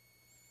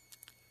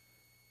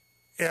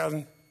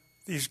 And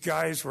these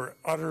guys were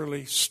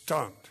utterly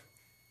stunned.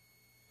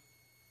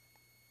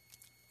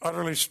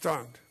 Utterly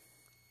stunned.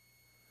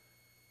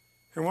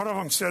 And one of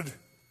them said,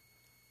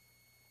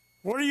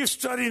 what are you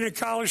studying in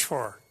college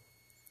for?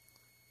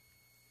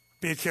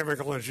 Be a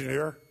chemical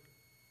engineer.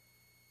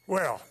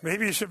 Well,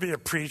 maybe you should be a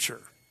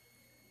preacher.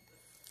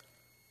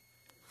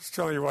 Just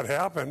telling you what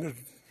happened.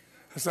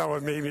 That's not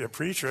what made me a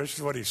preacher. That's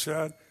just what he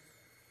said.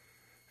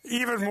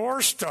 Even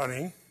more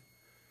stunning.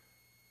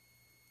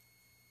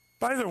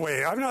 By the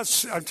way,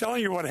 I'm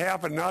telling you what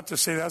happened not to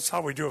say that's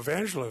how we do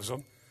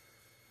evangelism,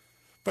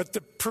 but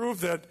to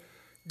prove that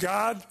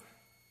God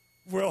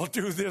will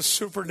do this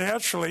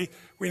supernaturally,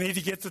 we need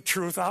to get the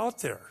truth out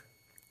there.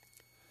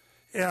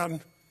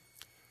 And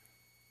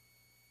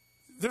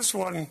this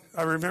one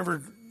I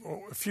remembered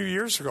a few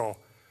years ago.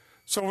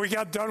 So we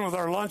got done with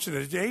our lunch and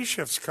the day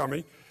shift's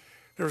coming.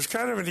 There was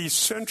kind of an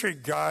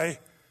eccentric guy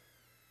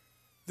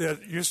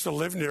that used to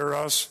live near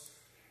us.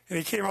 And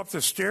he came up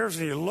the stairs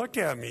and he looked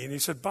at me and he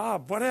said,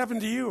 Bob, what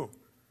happened to you?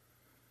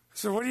 I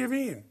said, what do you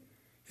mean?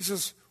 He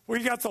says, well,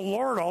 you got the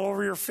Lord all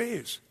over your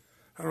face.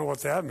 I don't know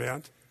what that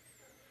meant.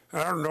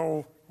 I don't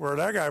know where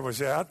that guy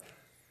was at.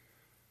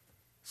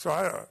 So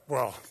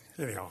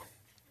anyhow.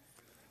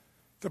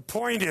 The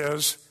point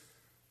is,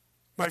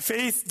 my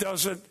faith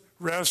doesn't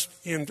rest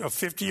in a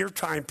 50-year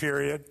time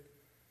period.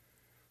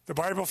 The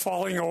Bible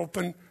falling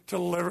open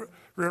to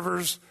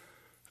rivers,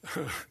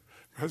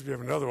 must be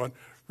another one,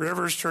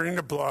 rivers turning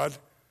to blood,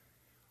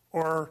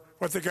 or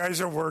what the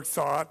guys at work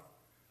thought.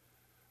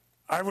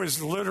 I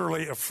was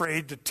literally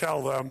afraid to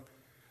tell them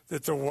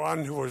that the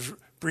one who was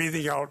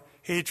breathing out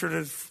hatred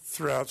and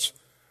threats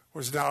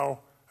was now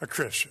a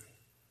Christian.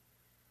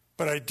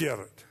 But I did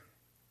it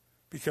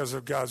because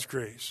of God's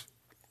grace.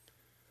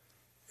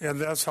 And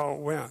that's how it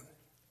went.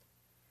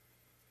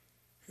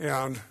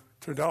 And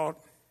turned out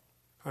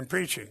I'm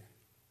preaching.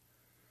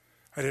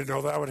 I didn't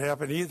know that would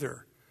happen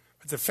either.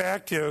 But the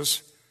fact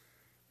is,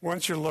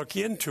 once you look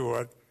into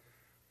it,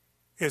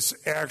 it's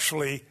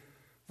actually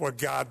what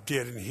God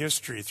did in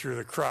history through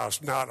the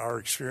cross, not our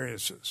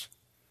experiences.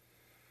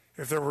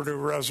 If there were no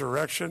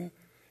resurrection,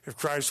 if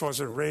Christ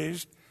wasn't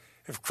raised,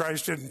 if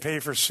Christ didn't pay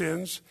for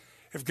sins,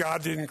 if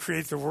God didn't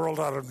create the world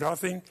out of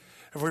nothing,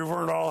 if we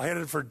weren't all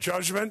headed for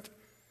judgment,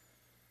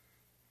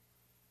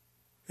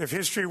 if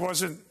history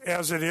wasn't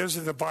as it is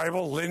in the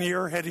Bible,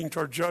 linear, heading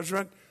toward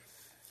judgment,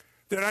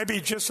 then I'd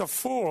be just a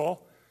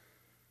fool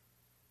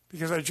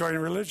because I joined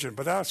religion.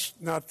 But that's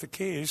not the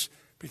case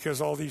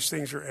because all these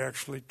things are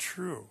actually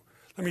true.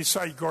 Let me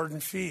cite Gordon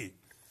Fee.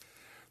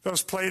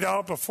 Thus played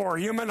out before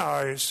human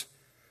eyes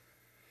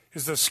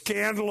is the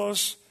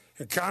scandalous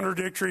and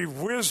contradictory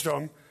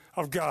wisdom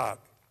of God.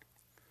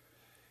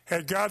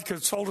 Had God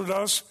consulted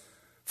us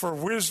for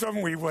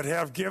wisdom, we would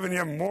have given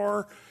him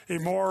a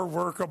more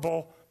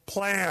workable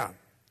plan.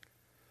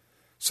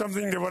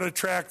 Something that would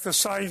attract the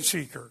sign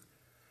seeker,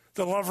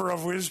 the lover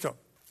of wisdom.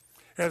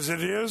 As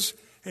it is,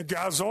 in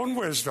God's own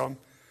wisdom,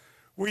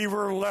 we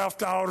were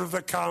left out of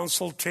the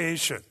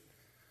consultation.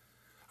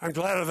 I'm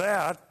glad of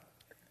that.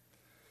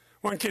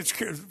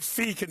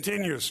 Fee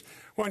continues,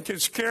 one can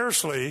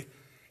scarcely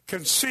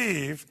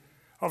conceive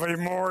of a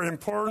more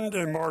important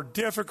and more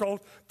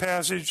difficult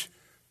passage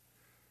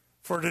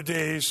for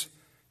today's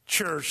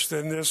church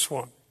than this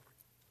one.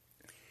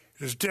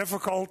 It is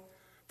difficult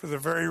for the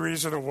very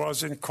reason it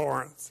was in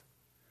Corinth.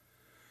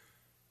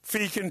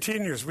 Fee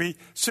continues, we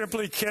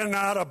simply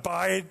cannot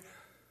abide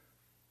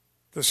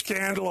The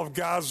scandal of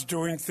God's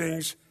doing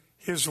things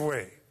his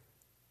way.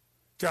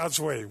 God's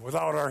way,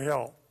 without our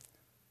help.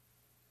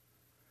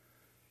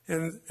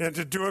 And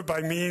to do it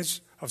by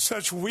means of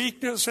such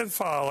weakness and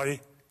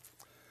folly,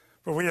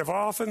 but we have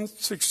often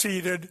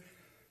succeeded,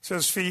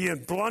 says Fee,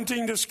 in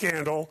blunting the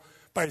scandal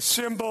by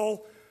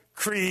symbol,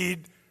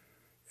 creed,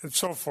 and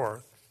so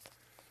forth.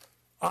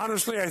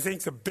 Honestly, I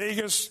think the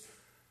biggest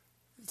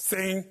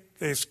thing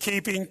that is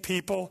keeping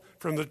people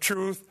from the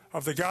truth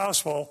of the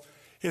gospel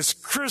is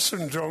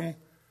Christendom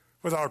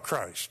without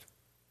Christ.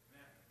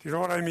 Do you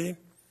know what I mean?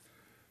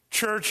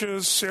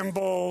 Churches,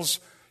 symbols,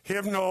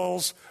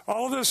 hymnals,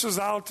 all this is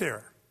out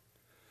there.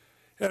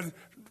 And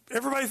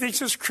everybody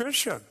thinks it's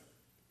Christian.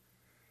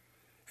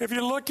 If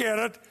you look at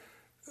it,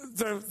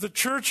 the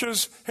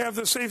churches have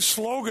the same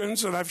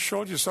slogans, and I've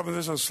showed you some of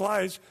this on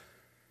slides,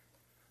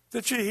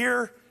 that you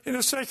hear in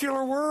the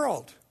secular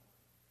world.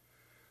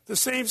 The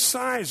same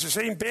signs, the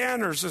same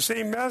banners, the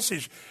same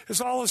message.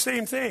 It's all the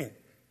same thing.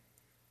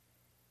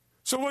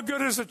 So what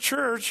good is a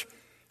church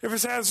if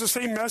it has the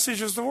same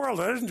message as the world?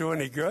 That doesn't do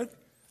any good.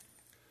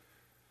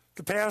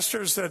 The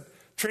pastors that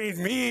trained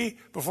me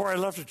before I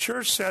left the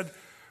church said,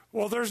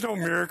 well, there's no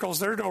miracles,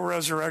 there's no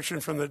resurrection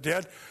from the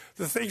dead.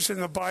 The things in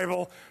the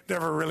Bible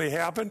never really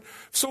happened.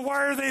 So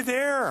why are they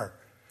there?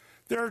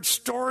 They're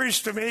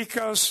stories to make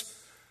us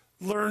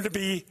learn to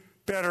be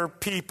better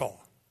people.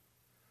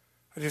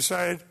 I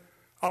decided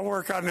I'll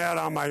work on that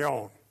on my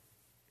own.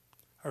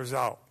 I was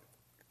out.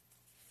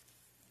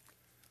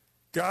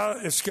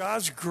 It's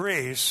God's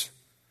grace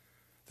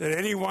that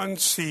anyone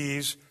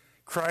sees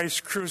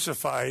Christ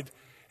crucified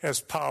as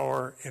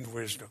power and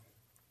wisdom.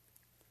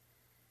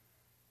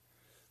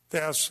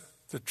 That's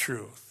the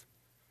truth.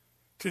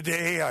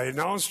 Today, I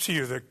announce to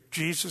you that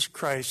Jesus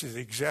Christ is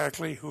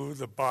exactly who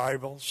the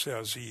Bible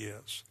says he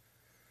is.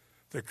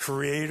 The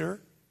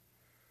Creator,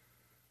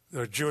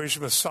 the Jewish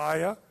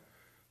Messiah,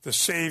 the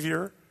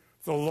Savior,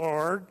 the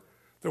Lord,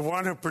 the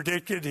one who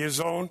predicted his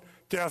own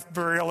death,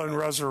 burial, and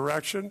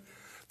resurrection,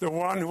 the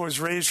one who was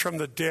raised from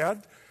the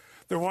dead,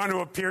 the one who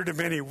appeared to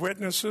many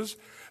witnesses,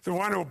 the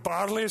one who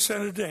bodily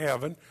ascended to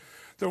heaven,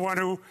 the one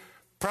who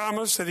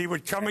promised that he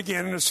would come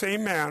again in the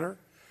same manner,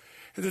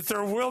 and that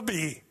there will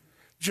be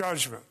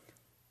judgment.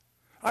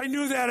 I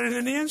knew that in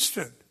an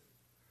instant.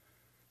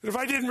 That if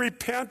I didn't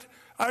repent,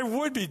 I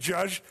would be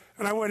judged,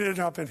 and I would end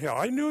up in hell.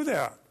 I knew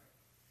that.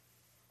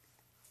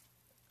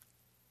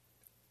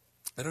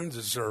 I don't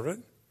deserve it.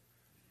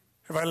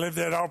 Have I lived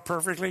that out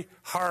perfectly?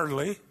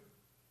 Hardly.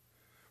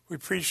 We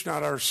preach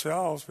not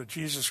ourselves, but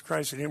Jesus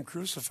Christ and him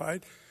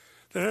crucified.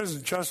 That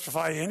doesn't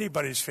justify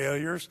anybody's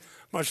failures,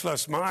 much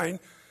less mine.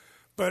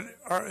 But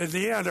in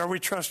the end, are we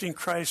trusting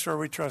Christ or are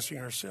we trusting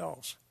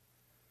ourselves?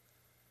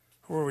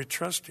 Who are we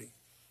trusting?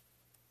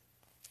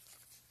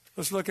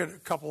 Let's look at a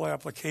couple of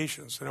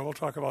applications, and we'll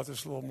talk about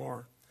this a little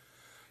more.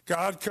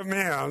 God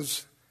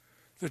commands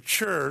the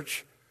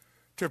church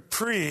to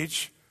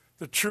preach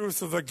the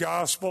truth of the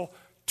gospel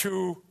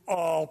to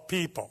all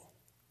people.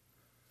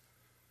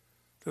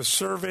 The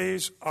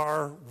surveys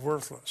are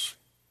worthless.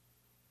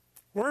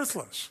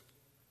 Worthless.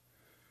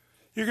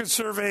 You can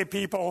survey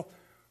people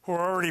who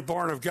are already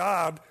born of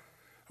God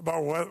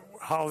about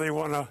how they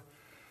want to,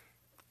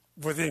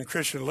 within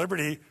Christian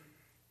liberty,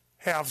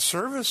 have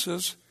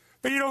services,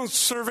 but you don't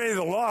survey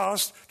the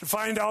lost to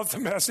find out the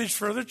message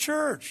for the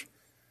church.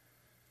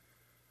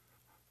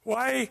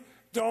 Why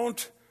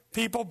don't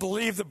people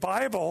believe the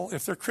Bible,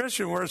 if they're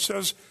Christian, where it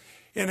says,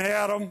 in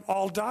Adam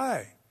all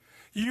die?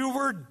 You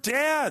were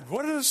dead.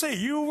 What does it say?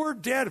 You were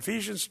dead,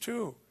 Ephesians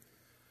 2.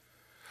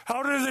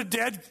 How did the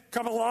dead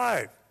come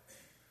alive?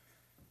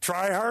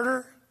 Try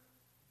harder?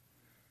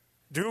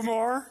 Do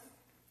more?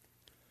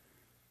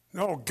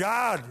 No,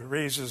 God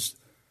raises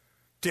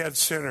dead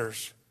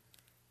sinners.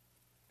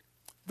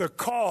 The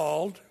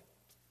called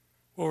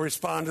will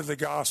respond to the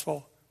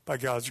gospel by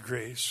God's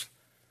grace.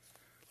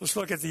 Let's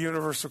look at the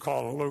universal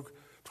call in Luke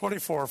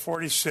 24,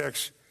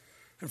 46,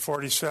 and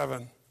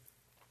 47.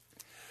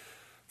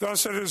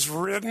 Thus it is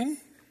written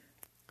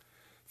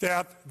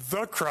that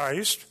the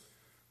Christ,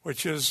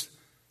 which is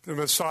the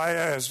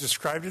Messiah as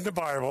described in the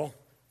Bible,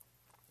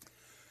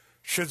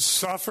 should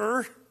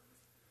suffer.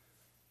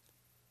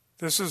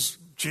 This is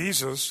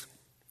Jesus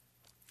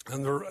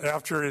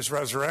after his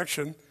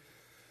resurrection,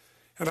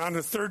 and on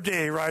the third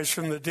day rise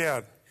from the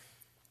dead.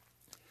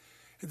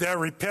 That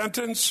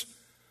repentance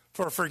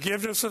for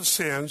forgiveness of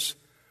sins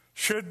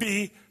should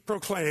be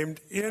proclaimed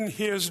in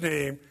his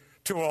name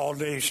to all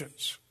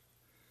nations,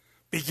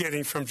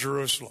 beginning from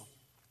Jerusalem.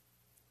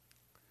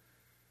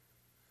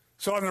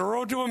 So on the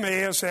road to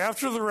Emmaus,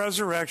 after the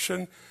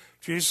resurrection,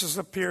 Jesus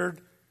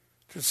appeared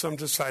to some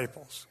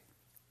disciples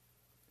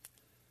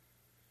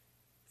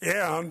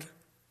and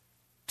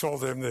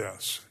told them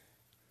this.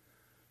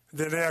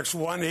 Then Acts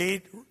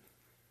 1:8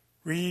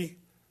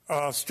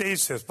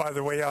 restates this. By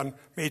the way, on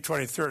May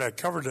 23rd, I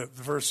covered the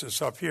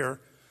verses up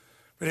here.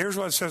 But here's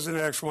what it says in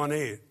Acts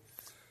 1:8.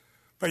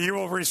 But you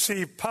will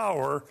receive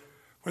power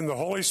when the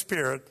Holy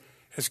Spirit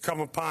has come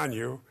upon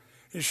you.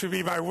 You should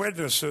be my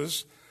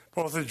witnesses,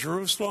 both in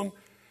Jerusalem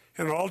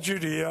in all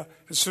Judea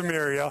and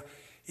Samaria,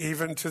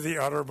 even to the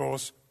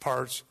uttermost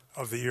parts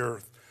of the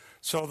earth.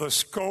 So the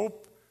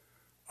scope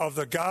of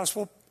the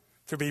gospel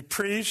to be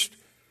preached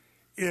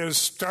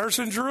starts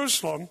in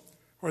Jerusalem,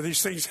 where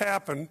these things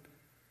happened,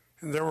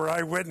 and there were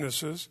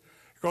eyewitnesses.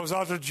 It goes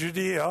out to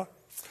Judea.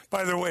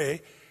 By the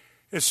way,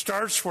 it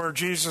starts where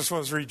Jesus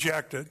was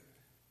rejected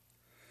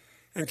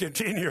and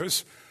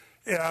continues,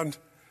 and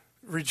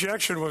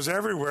rejection was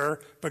everywhere,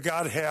 but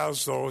God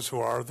has those who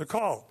are the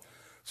called.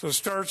 So it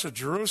starts at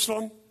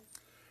Jerusalem,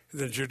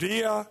 then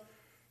Judea,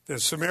 then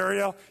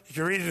Samaria. You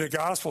can read in the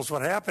Gospels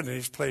what happened in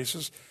these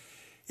places,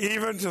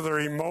 even to the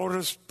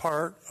remotest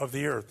part of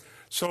the earth.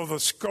 So the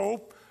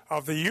scope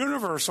of the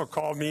universal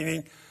call,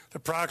 meaning the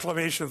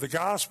proclamation of the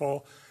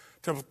gospel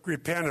to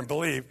repent and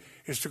believe,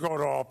 is to go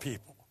to all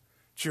people,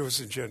 Jews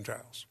and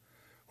Gentiles.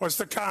 What's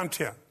the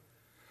content?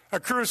 A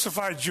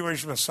crucified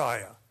Jewish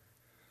Messiah.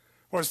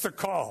 What's the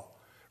call?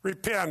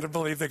 Repent and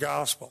believe the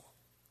gospel.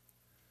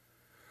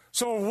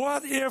 So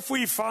what if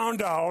we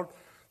found out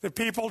that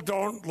people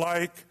don't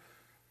like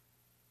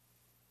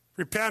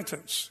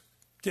repentance?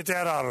 Get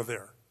that out of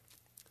there.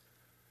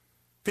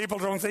 People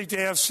don't think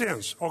they have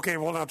sins. Okay,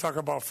 we'll not talk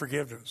about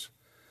forgiveness.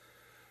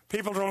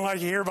 People don't like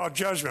to hear about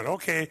judgment.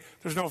 Okay,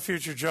 there's no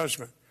future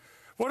judgment.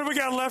 What have we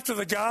got left of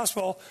the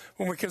gospel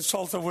when we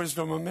consult the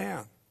wisdom of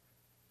man?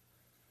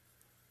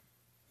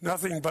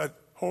 Nothing but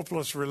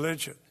hopeless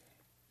religion.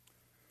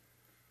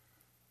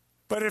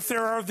 But if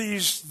there are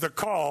the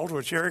called,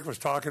 which Eric was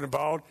talking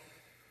about,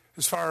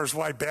 as far as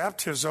why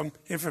baptism,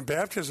 infant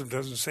baptism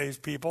doesn't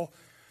save people,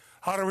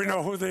 how do we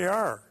know who they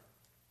are?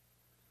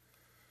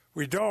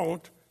 We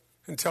don't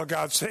until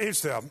God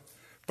saves them.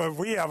 But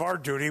we have our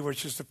duty,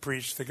 which is to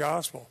preach the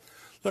gospel.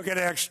 Look at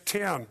Acts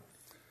 10,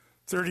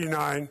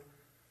 39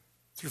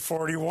 through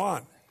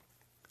 41.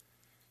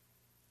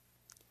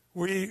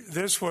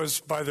 This was,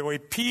 by the way,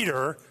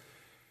 Peter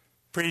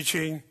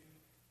preaching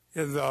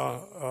in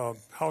the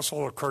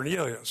household of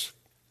Cornelius.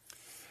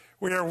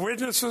 We are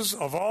witnesses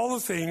of all the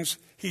things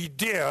he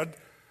did,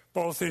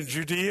 both in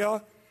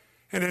Judea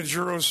and in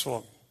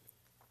Jerusalem.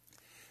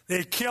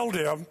 They killed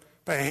him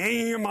by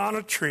hanging him on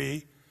a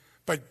tree,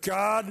 but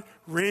God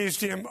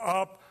raised him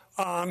up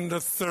on the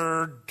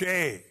third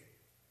day.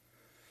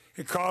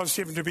 It caused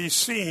him to be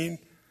seen,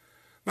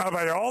 not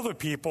by all the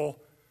people,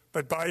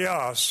 but by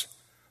us,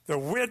 the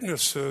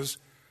witnesses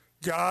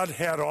God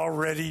had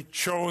already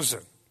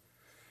chosen,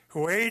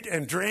 who ate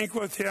and drank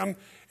with him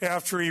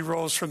after he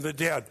rose from the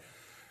dead.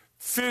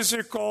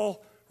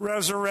 Physical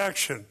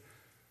resurrection,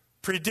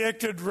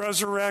 predicted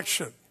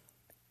resurrection,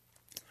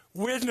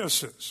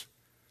 witnesses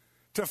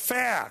to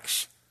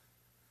facts,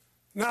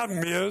 not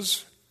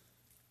myths,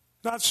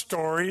 not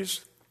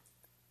stories,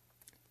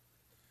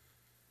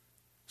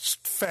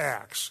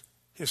 facts,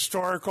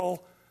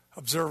 historical,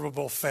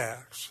 observable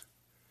facts.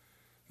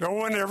 No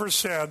one ever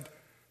said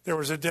there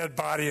was a dead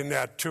body in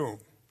that tomb.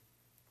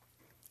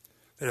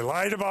 They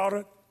lied about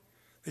it,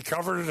 they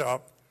covered it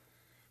up,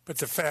 but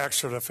the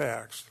facts are the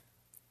facts.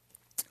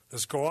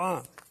 Let's go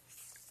on.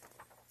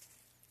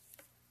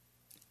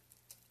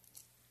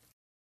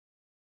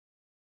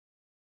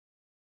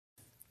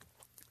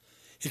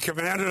 He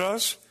commanded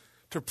us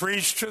to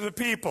preach to the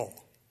people,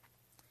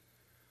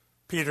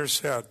 Peter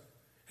said,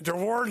 and to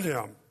warn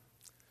them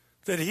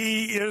that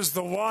he is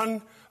the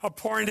one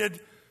appointed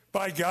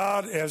by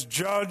God as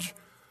judge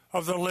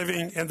of the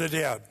living and the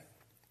dead.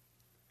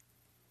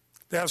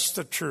 That's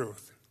the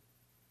truth.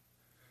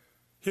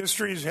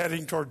 History is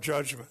heading toward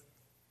judgment.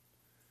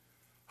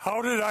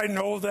 How did I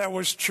know that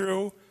was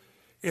true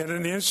in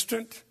an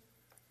instant?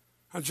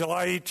 On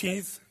July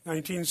 18th,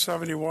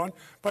 1971.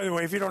 By the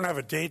way, if you don't have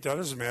a date, that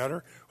doesn't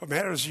matter. What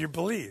matters is you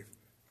believe.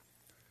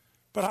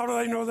 But how did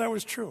I know that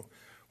was true?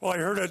 Well, I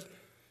heard it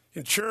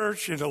in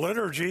church, in the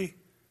liturgy.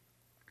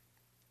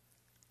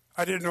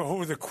 I didn't know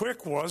who the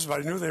quick was, but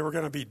I knew they were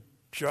going to be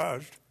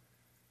judged.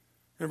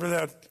 Remember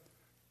that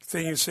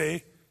thing you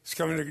say, he's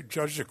coming to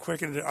judge the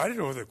quick? And I didn't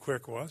know who the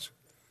quick was.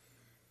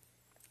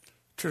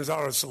 Turns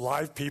out it's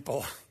alive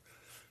people.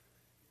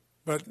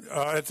 But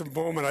at the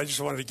moment, I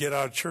just wanted to get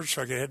out of church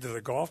so I could head to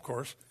the golf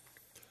course.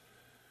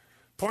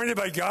 Appointed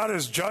by God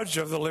as judge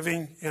of the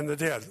living and the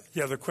dead.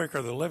 Yeah, the quick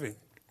are the living.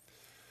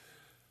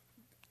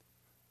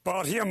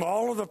 About him,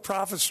 all of the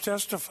prophets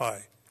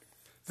testify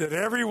that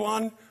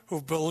everyone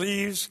who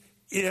believes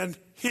in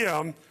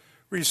him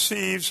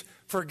receives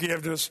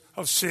forgiveness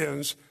of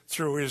sins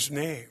through his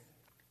name.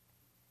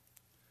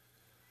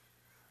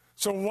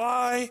 So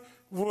why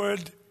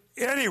would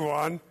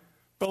anyone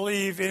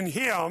believe in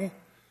him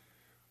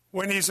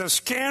when he's a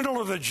scandal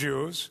to the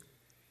Jews,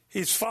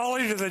 he's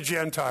folly to the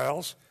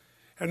Gentiles,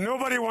 and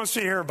nobody wants to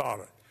hear about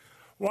it?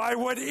 Why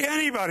would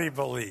anybody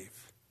believe?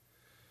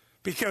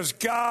 Because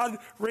God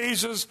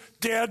raises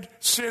dead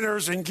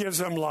sinners and gives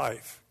them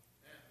life.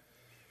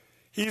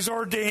 He's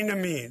ordained a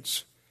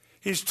means.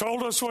 He's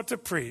told us what to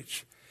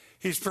preach.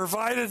 He's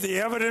provided the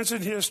evidence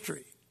in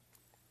history.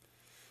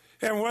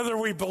 And whether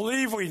we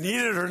believe we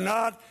need it or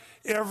not,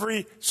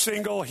 every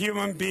single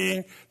human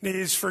being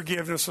needs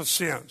forgiveness of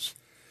sins.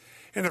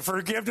 And the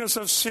forgiveness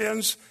of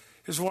sins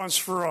is once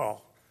for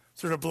all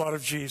through the blood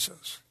of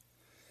Jesus.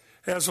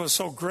 As was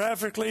so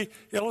graphically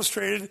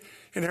illustrated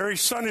in every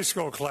Sunday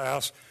school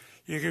class,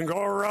 you can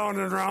go around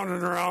and around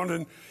and around,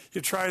 and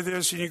you try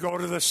this, and you go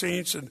to the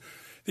saints, and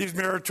these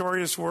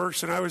meritorious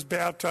works, and I was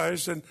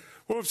baptized, and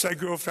whoops, I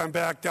goofed, I'm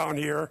back down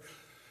here.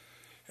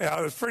 Yeah,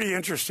 it was pretty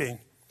interesting.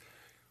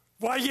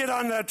 Why get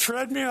on that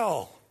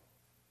treadmill?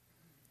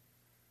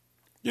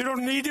 You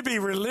don't need to be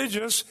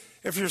religious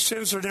if your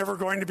sins are never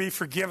going to be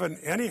forgiven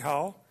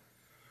anyhow.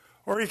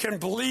 Or you can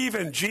believe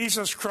in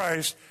Jesus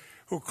Christ,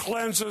 who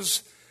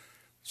cleanses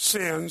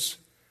sins,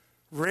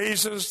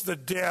 raises the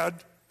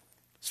dead,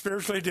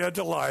 spiritually dead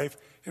to life,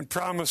 and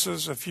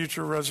promises a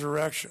future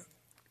resurrection.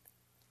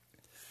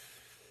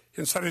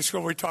 In Sunday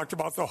school, we talked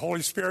about the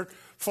Holy Spirit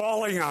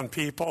falling on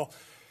people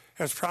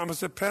as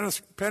promised at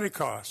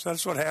Pentecost.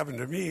 That's what happened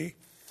to me.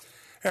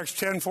 Acts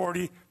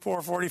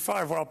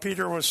 10:44-45. While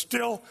Peter was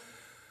still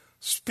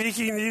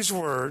speaking these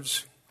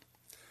words,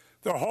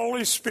 the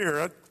Holy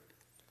Spirit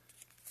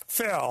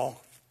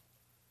fell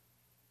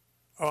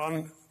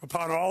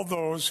upon all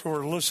those who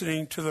were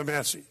listening to the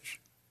message.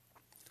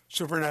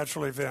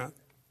 Supernatural event.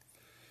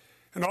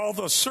 And all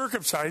the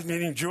circumcised,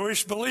 meaning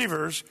Jewish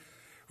believers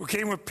who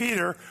came with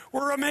Peter,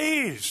 were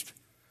amazed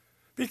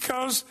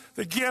because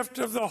the gift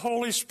of the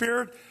Holy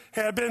Spirit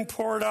had been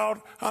poured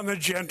out on the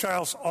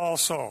Gentiles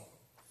also.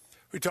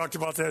 We talked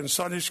about that in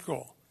Sunday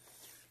school.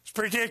 It's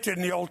predicted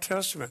in the Old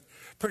Testament,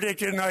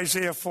 predicted in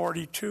Isaiah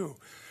 42,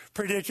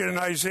 predicted in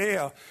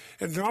Isaiah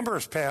in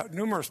numerous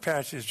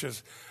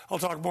passages. I'll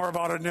talk more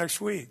about it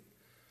next week.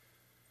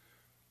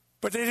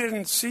 But they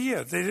didn't see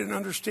it. They didn't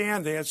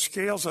understand. They had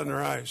scales on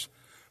their eyes.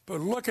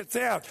 But look at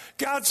that.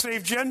 God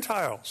saved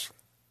Gentiles.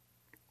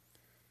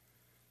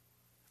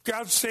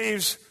 God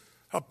saves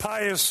a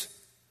pious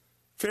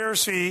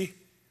Pharisee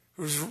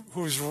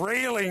who's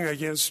railing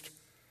against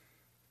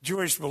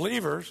Jewish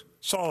believers,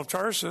 Saul of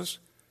Tarsus,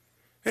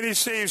 and he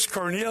saves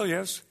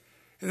Cornelius,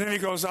 and then he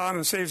goes on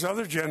and saves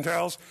other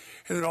Gentiles,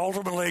 and then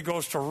ultimately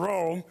goes to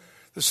Rome,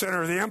 the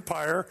center of the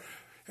empire,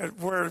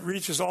 where it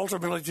reaches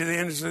ultimately to the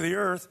ends of the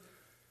earth.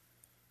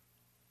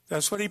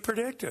 That's what he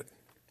predicted.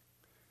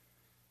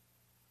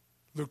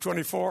 Luke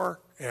 24,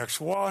 Acts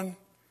 1,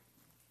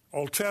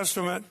 Old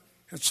Testament,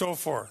 and so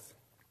forth.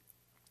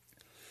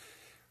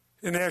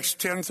 In Acts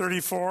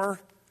 10:34, it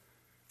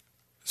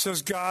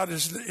says God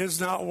is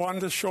not one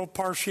to show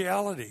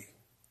partiality.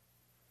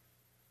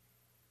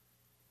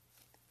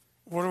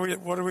 What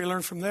do we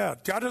learn from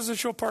that? God doesn't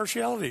show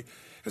partiality.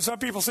 And some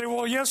people say,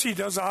 well, yes, he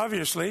does,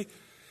 obviously.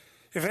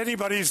 If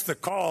anybody's the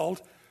called,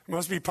 it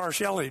must be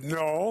partiality.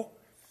 No.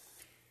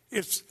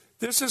 This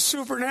is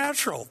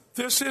supernatural.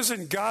 This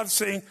isn't God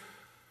saying,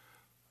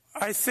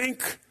 I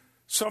think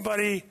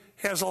somebody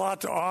has a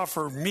lot to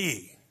offer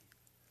me.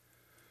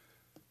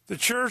 The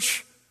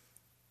church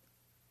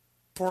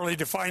poorly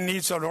defined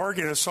needs an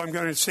organist, so I'm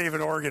going to save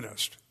an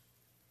organist.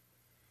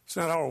 It's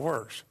not how it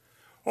works.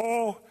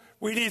 Oh,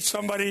 we need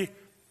somebody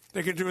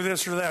that can do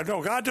this or that.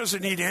 No, God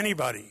doesn't need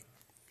anybody.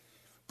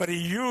 But he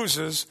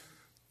uses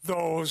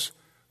those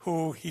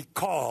who he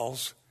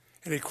calls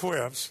and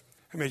equips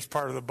and makes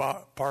part of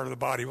the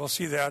body. We'll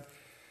see that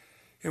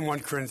in 1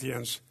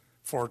 Corinthians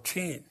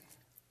 14.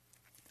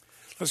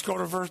 Let's go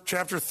to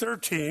chapter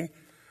 13,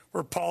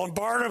 where Paul and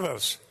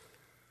Barnabas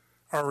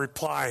are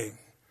replying.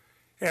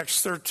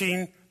 Acts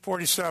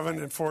 13:47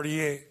 and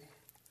 48.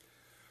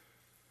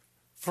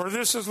 For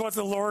this is what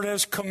the Lord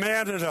has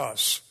commanded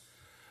us.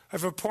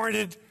 I've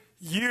appointed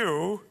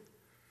you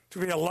to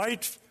be a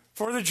light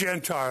for the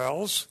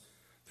Gentiles.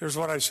 There's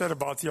what I said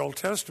about the Old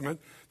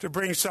Testament, to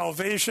bring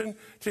salvation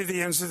to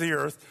the ends of the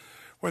earth.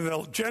 When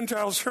the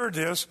Gentiles heard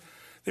this,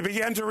 they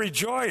began to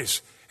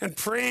rejoice and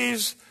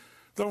praise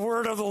the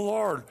word of the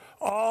Lord.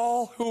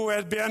 All who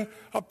had been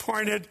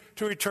appointed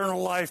to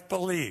eternal life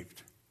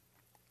believed.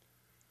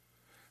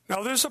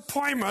 Now, this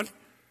appointment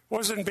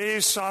wasn't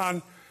based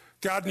on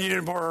God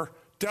needed more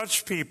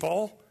Dutch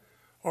people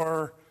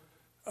or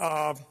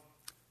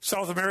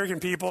South American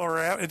people,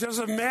 it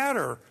doesn't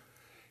matter.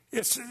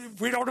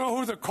 We don't know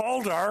who the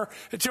called are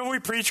until we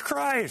preach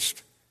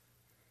Christ.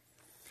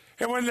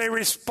 And when they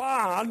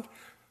respond,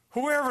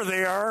 whoever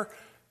they are,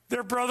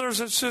 they're brothers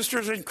and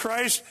sisters in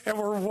Christ, and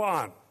we're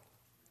one.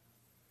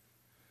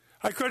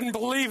 I couldn't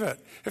believe it.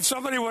 If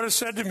somebody would have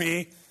said to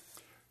me,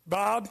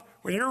 Bob,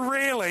 when you're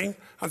railing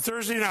on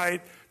Thursday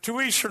night, 2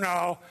 weeks from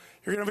now,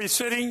 you're going to be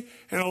sitting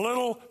in a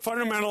little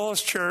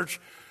fundamentalist church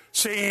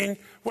singing,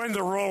 when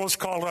the roll is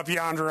called up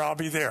yonder, I'll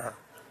be there.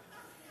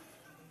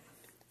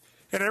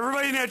 And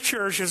everybody in that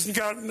church is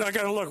not going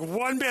to look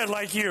one bit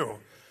like you.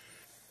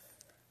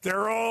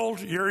 They're old,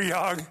 you're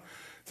young,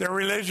 they're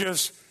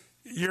religious,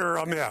 you're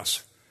a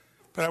mess.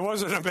 But I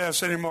wasn't a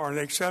mess anymore, and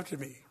they accepted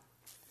me.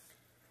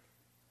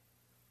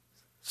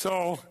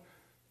 So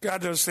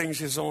God does things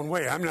his own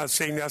way. I'm not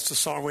saying that's the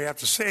song we have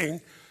to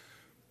sing,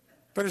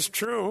 but it's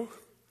true.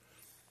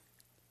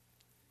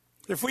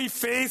 If we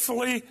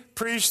faithfully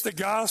preach the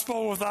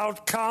gospel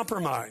without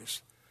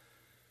compromise,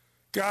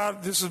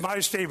 God, this is my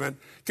statement,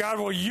 God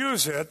will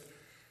use it,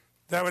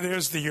 that it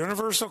is the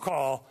universal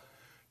call,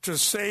 to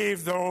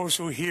save those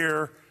who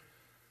hear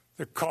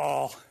the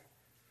call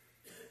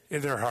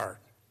in their heart.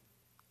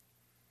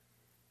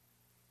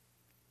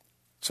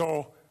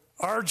 So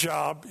our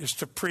job is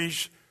to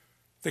preach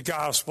the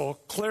gospel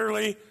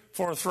clearly,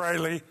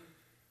 forthrightly,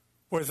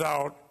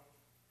 without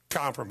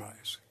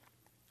compromise.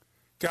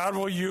 God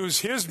will use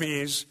his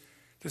means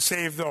to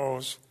save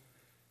those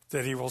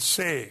that he will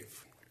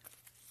save.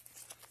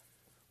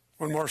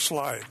 One more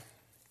slide.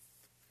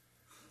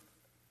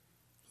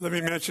 Let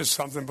me mention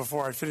something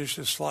before I finish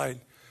this slide.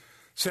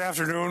 This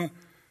afternoon,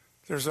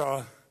 there's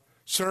a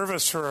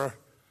service for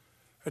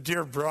a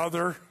dear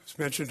brother, as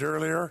mentioned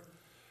earlier,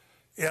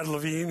 Ed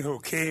Levine, who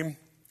came.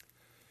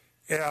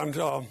 And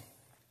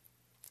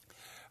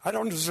I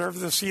don't deserve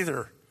this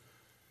either.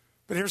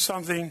 But here's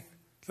something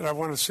that I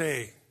want to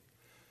say.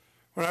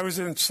 When I was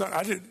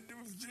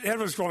Ed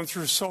was going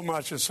through so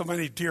much, and so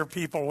many dear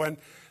people went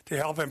to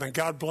help him, and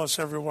God bless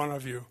every one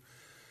of you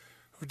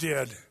who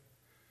did.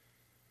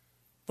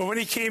 But when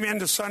he came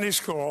into Sunday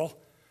school,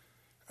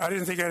 I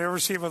didn't think I'd ever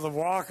see him with a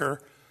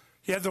walker.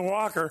 He had the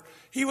walker.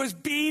 He was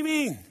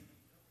beaming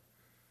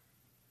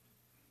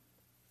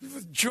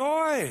with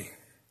joy.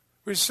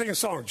 We sing a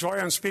song, Joy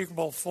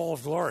Unspeakable, Full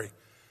of Glory.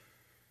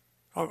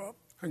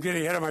 I'm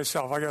getting ahead of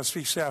myself. I got to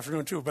speak this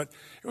afternoon too, but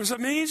it was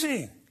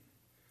amazing.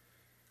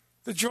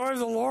 The joy of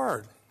the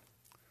Lord.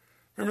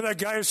 Remember that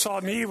guy who saw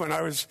me when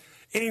I was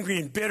angry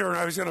and bitter and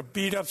I was going to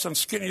beat up some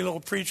skinny little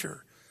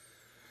preacher?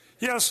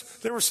 Yes,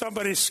 there was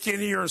somebody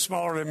skinnier and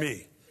smaller than me.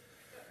 It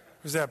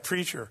was that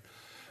preacher.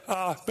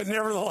 But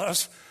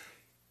nevertheless,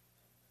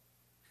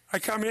 I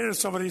come in and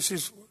somebody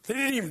says, they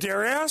didn't even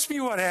dare ask me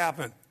what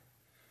happened.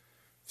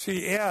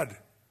 See, Ed,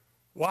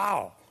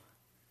 wow.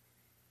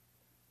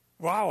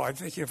 Wow, I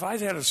think if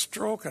I'd had a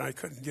stroke and I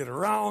couldn't get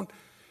around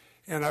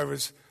and I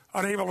was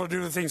unable to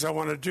do the things I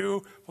want to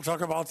do, we'll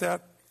talk about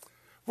that.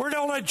 Where did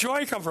all that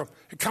joy come from?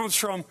 It comes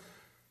from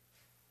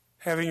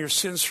having your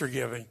sins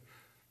forgiven,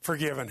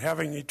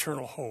 having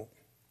eternal hope.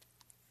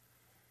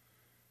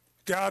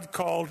 God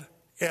called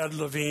Ed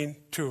Levine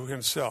to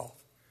himself.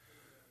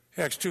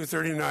 Acts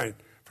 2:39.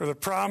 For the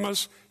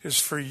promise is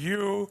for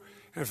you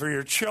and for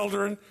your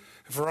children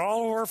and for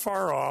all who are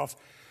far off,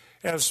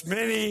 as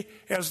many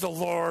as the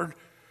Lord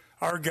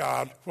our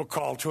God will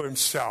call to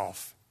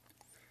himself.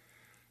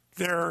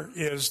 There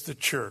is the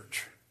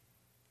church.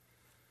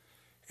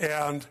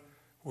 And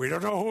we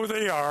don't know who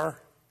they are.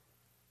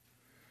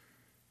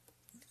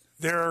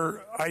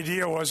 Their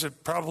idea was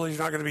it probably is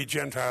not going to be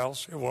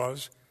Gentiles. It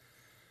was.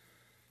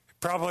 It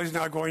probably is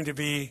not going to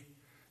be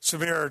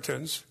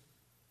Samaritans.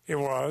 It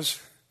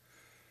was.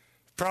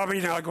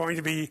 Probably not going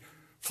to be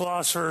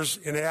philosophers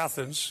in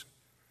Athens.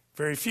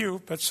 Very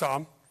few, but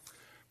some.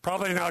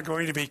 Probably not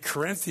going to be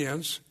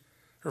Corinthians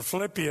or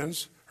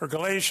Philippians or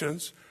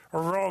Galatians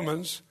or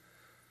Romans.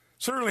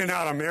 Certainly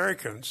not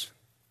Americans.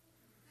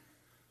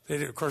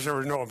 Of course, there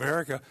was no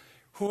America.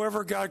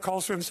 Whoever God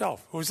calls to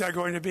himself, who's that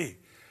going to be?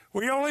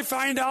 We only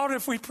find out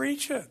if we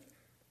preach it.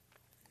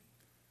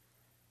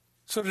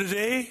 So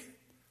today,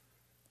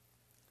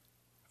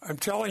 I'm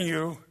telling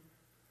you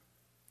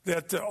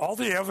that all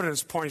the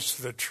evidence points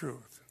to the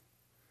truth.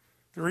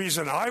 The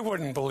reason I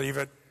wouldn't believe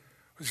it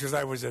was because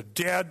I was a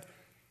dead,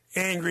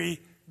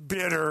 angry,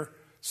 bitter,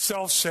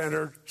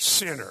 self-centered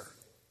sinner.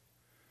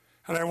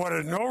 And I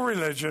wanted no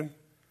religion.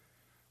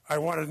 I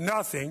wanted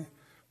nothing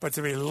but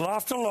to be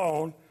left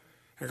alone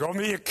and go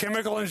be a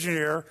chemical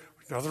engineer.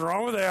 Nothing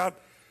wrong with that.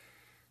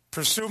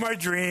 Pursue my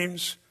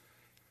dreams.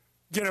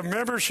 Get a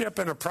membership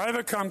in a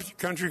private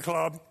country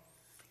club.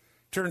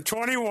 Turn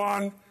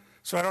 21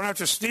 so I don't have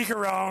to sneak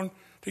around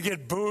to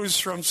get booze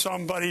from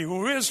somebody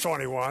who is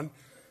 21.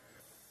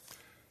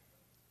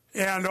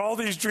 And all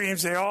these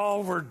dreams, they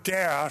all were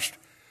dashed,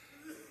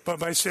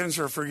 but my sins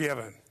are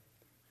forgiven.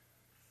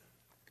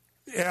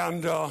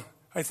 And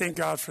I thank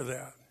God for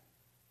that.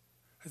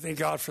 I thank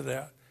God for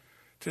that.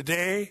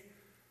 Today,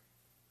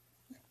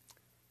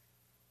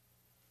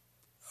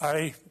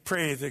 I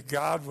pray that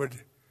God would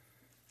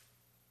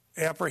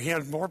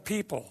apprehend more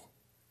people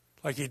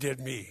like he did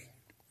me.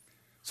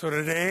 So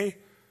today,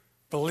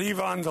 believe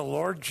on the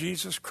Lord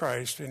Jesus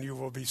Christ and you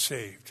will be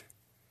saved.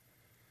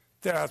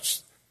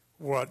 That's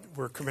what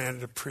we're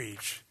commanded to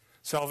preach.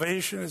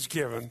 Salvation is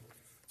given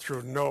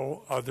through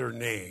no other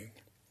name.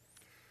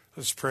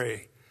 Let's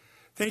pray.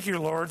 Thank you,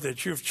 Lord,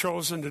 that you've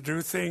chosen to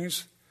do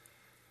things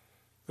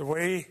the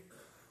way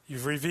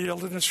you've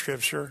revealed in the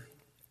Scripture.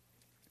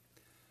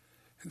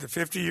 And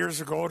 50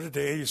 years ago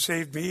today, you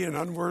saved me, an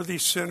unworthy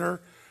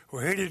sinner who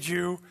hated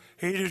you,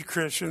 hated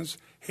Christians,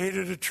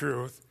 hated the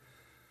truth.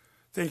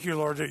 Thank you,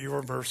 Lord, that you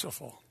were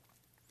merciful.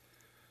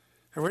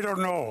 And we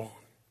don't know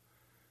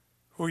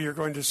who you're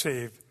going to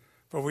save,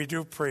 but we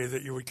do pray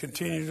that you would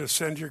continue to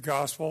send your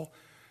gospel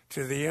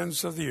to the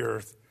ends of the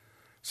earth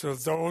so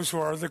that those who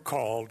are the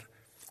called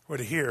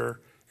would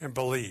hear and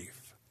believe.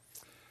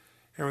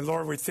 And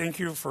Lord, we thank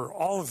you for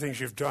all the things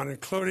you've done,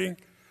 including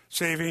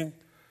saving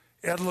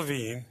Ed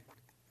Levine,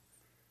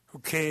 who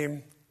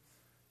came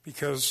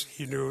because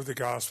he knew the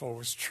gospel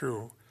was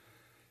true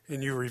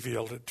and you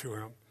revealed it to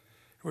him.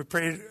 We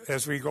pray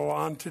as we go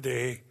on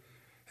today,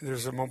 and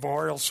there's a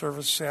memorial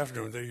service this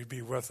afternoon, that you'd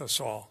be with us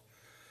all.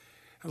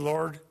 And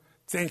Lord,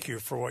 thank you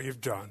for what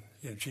you've done.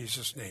 In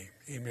Jesus' name,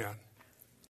 amen.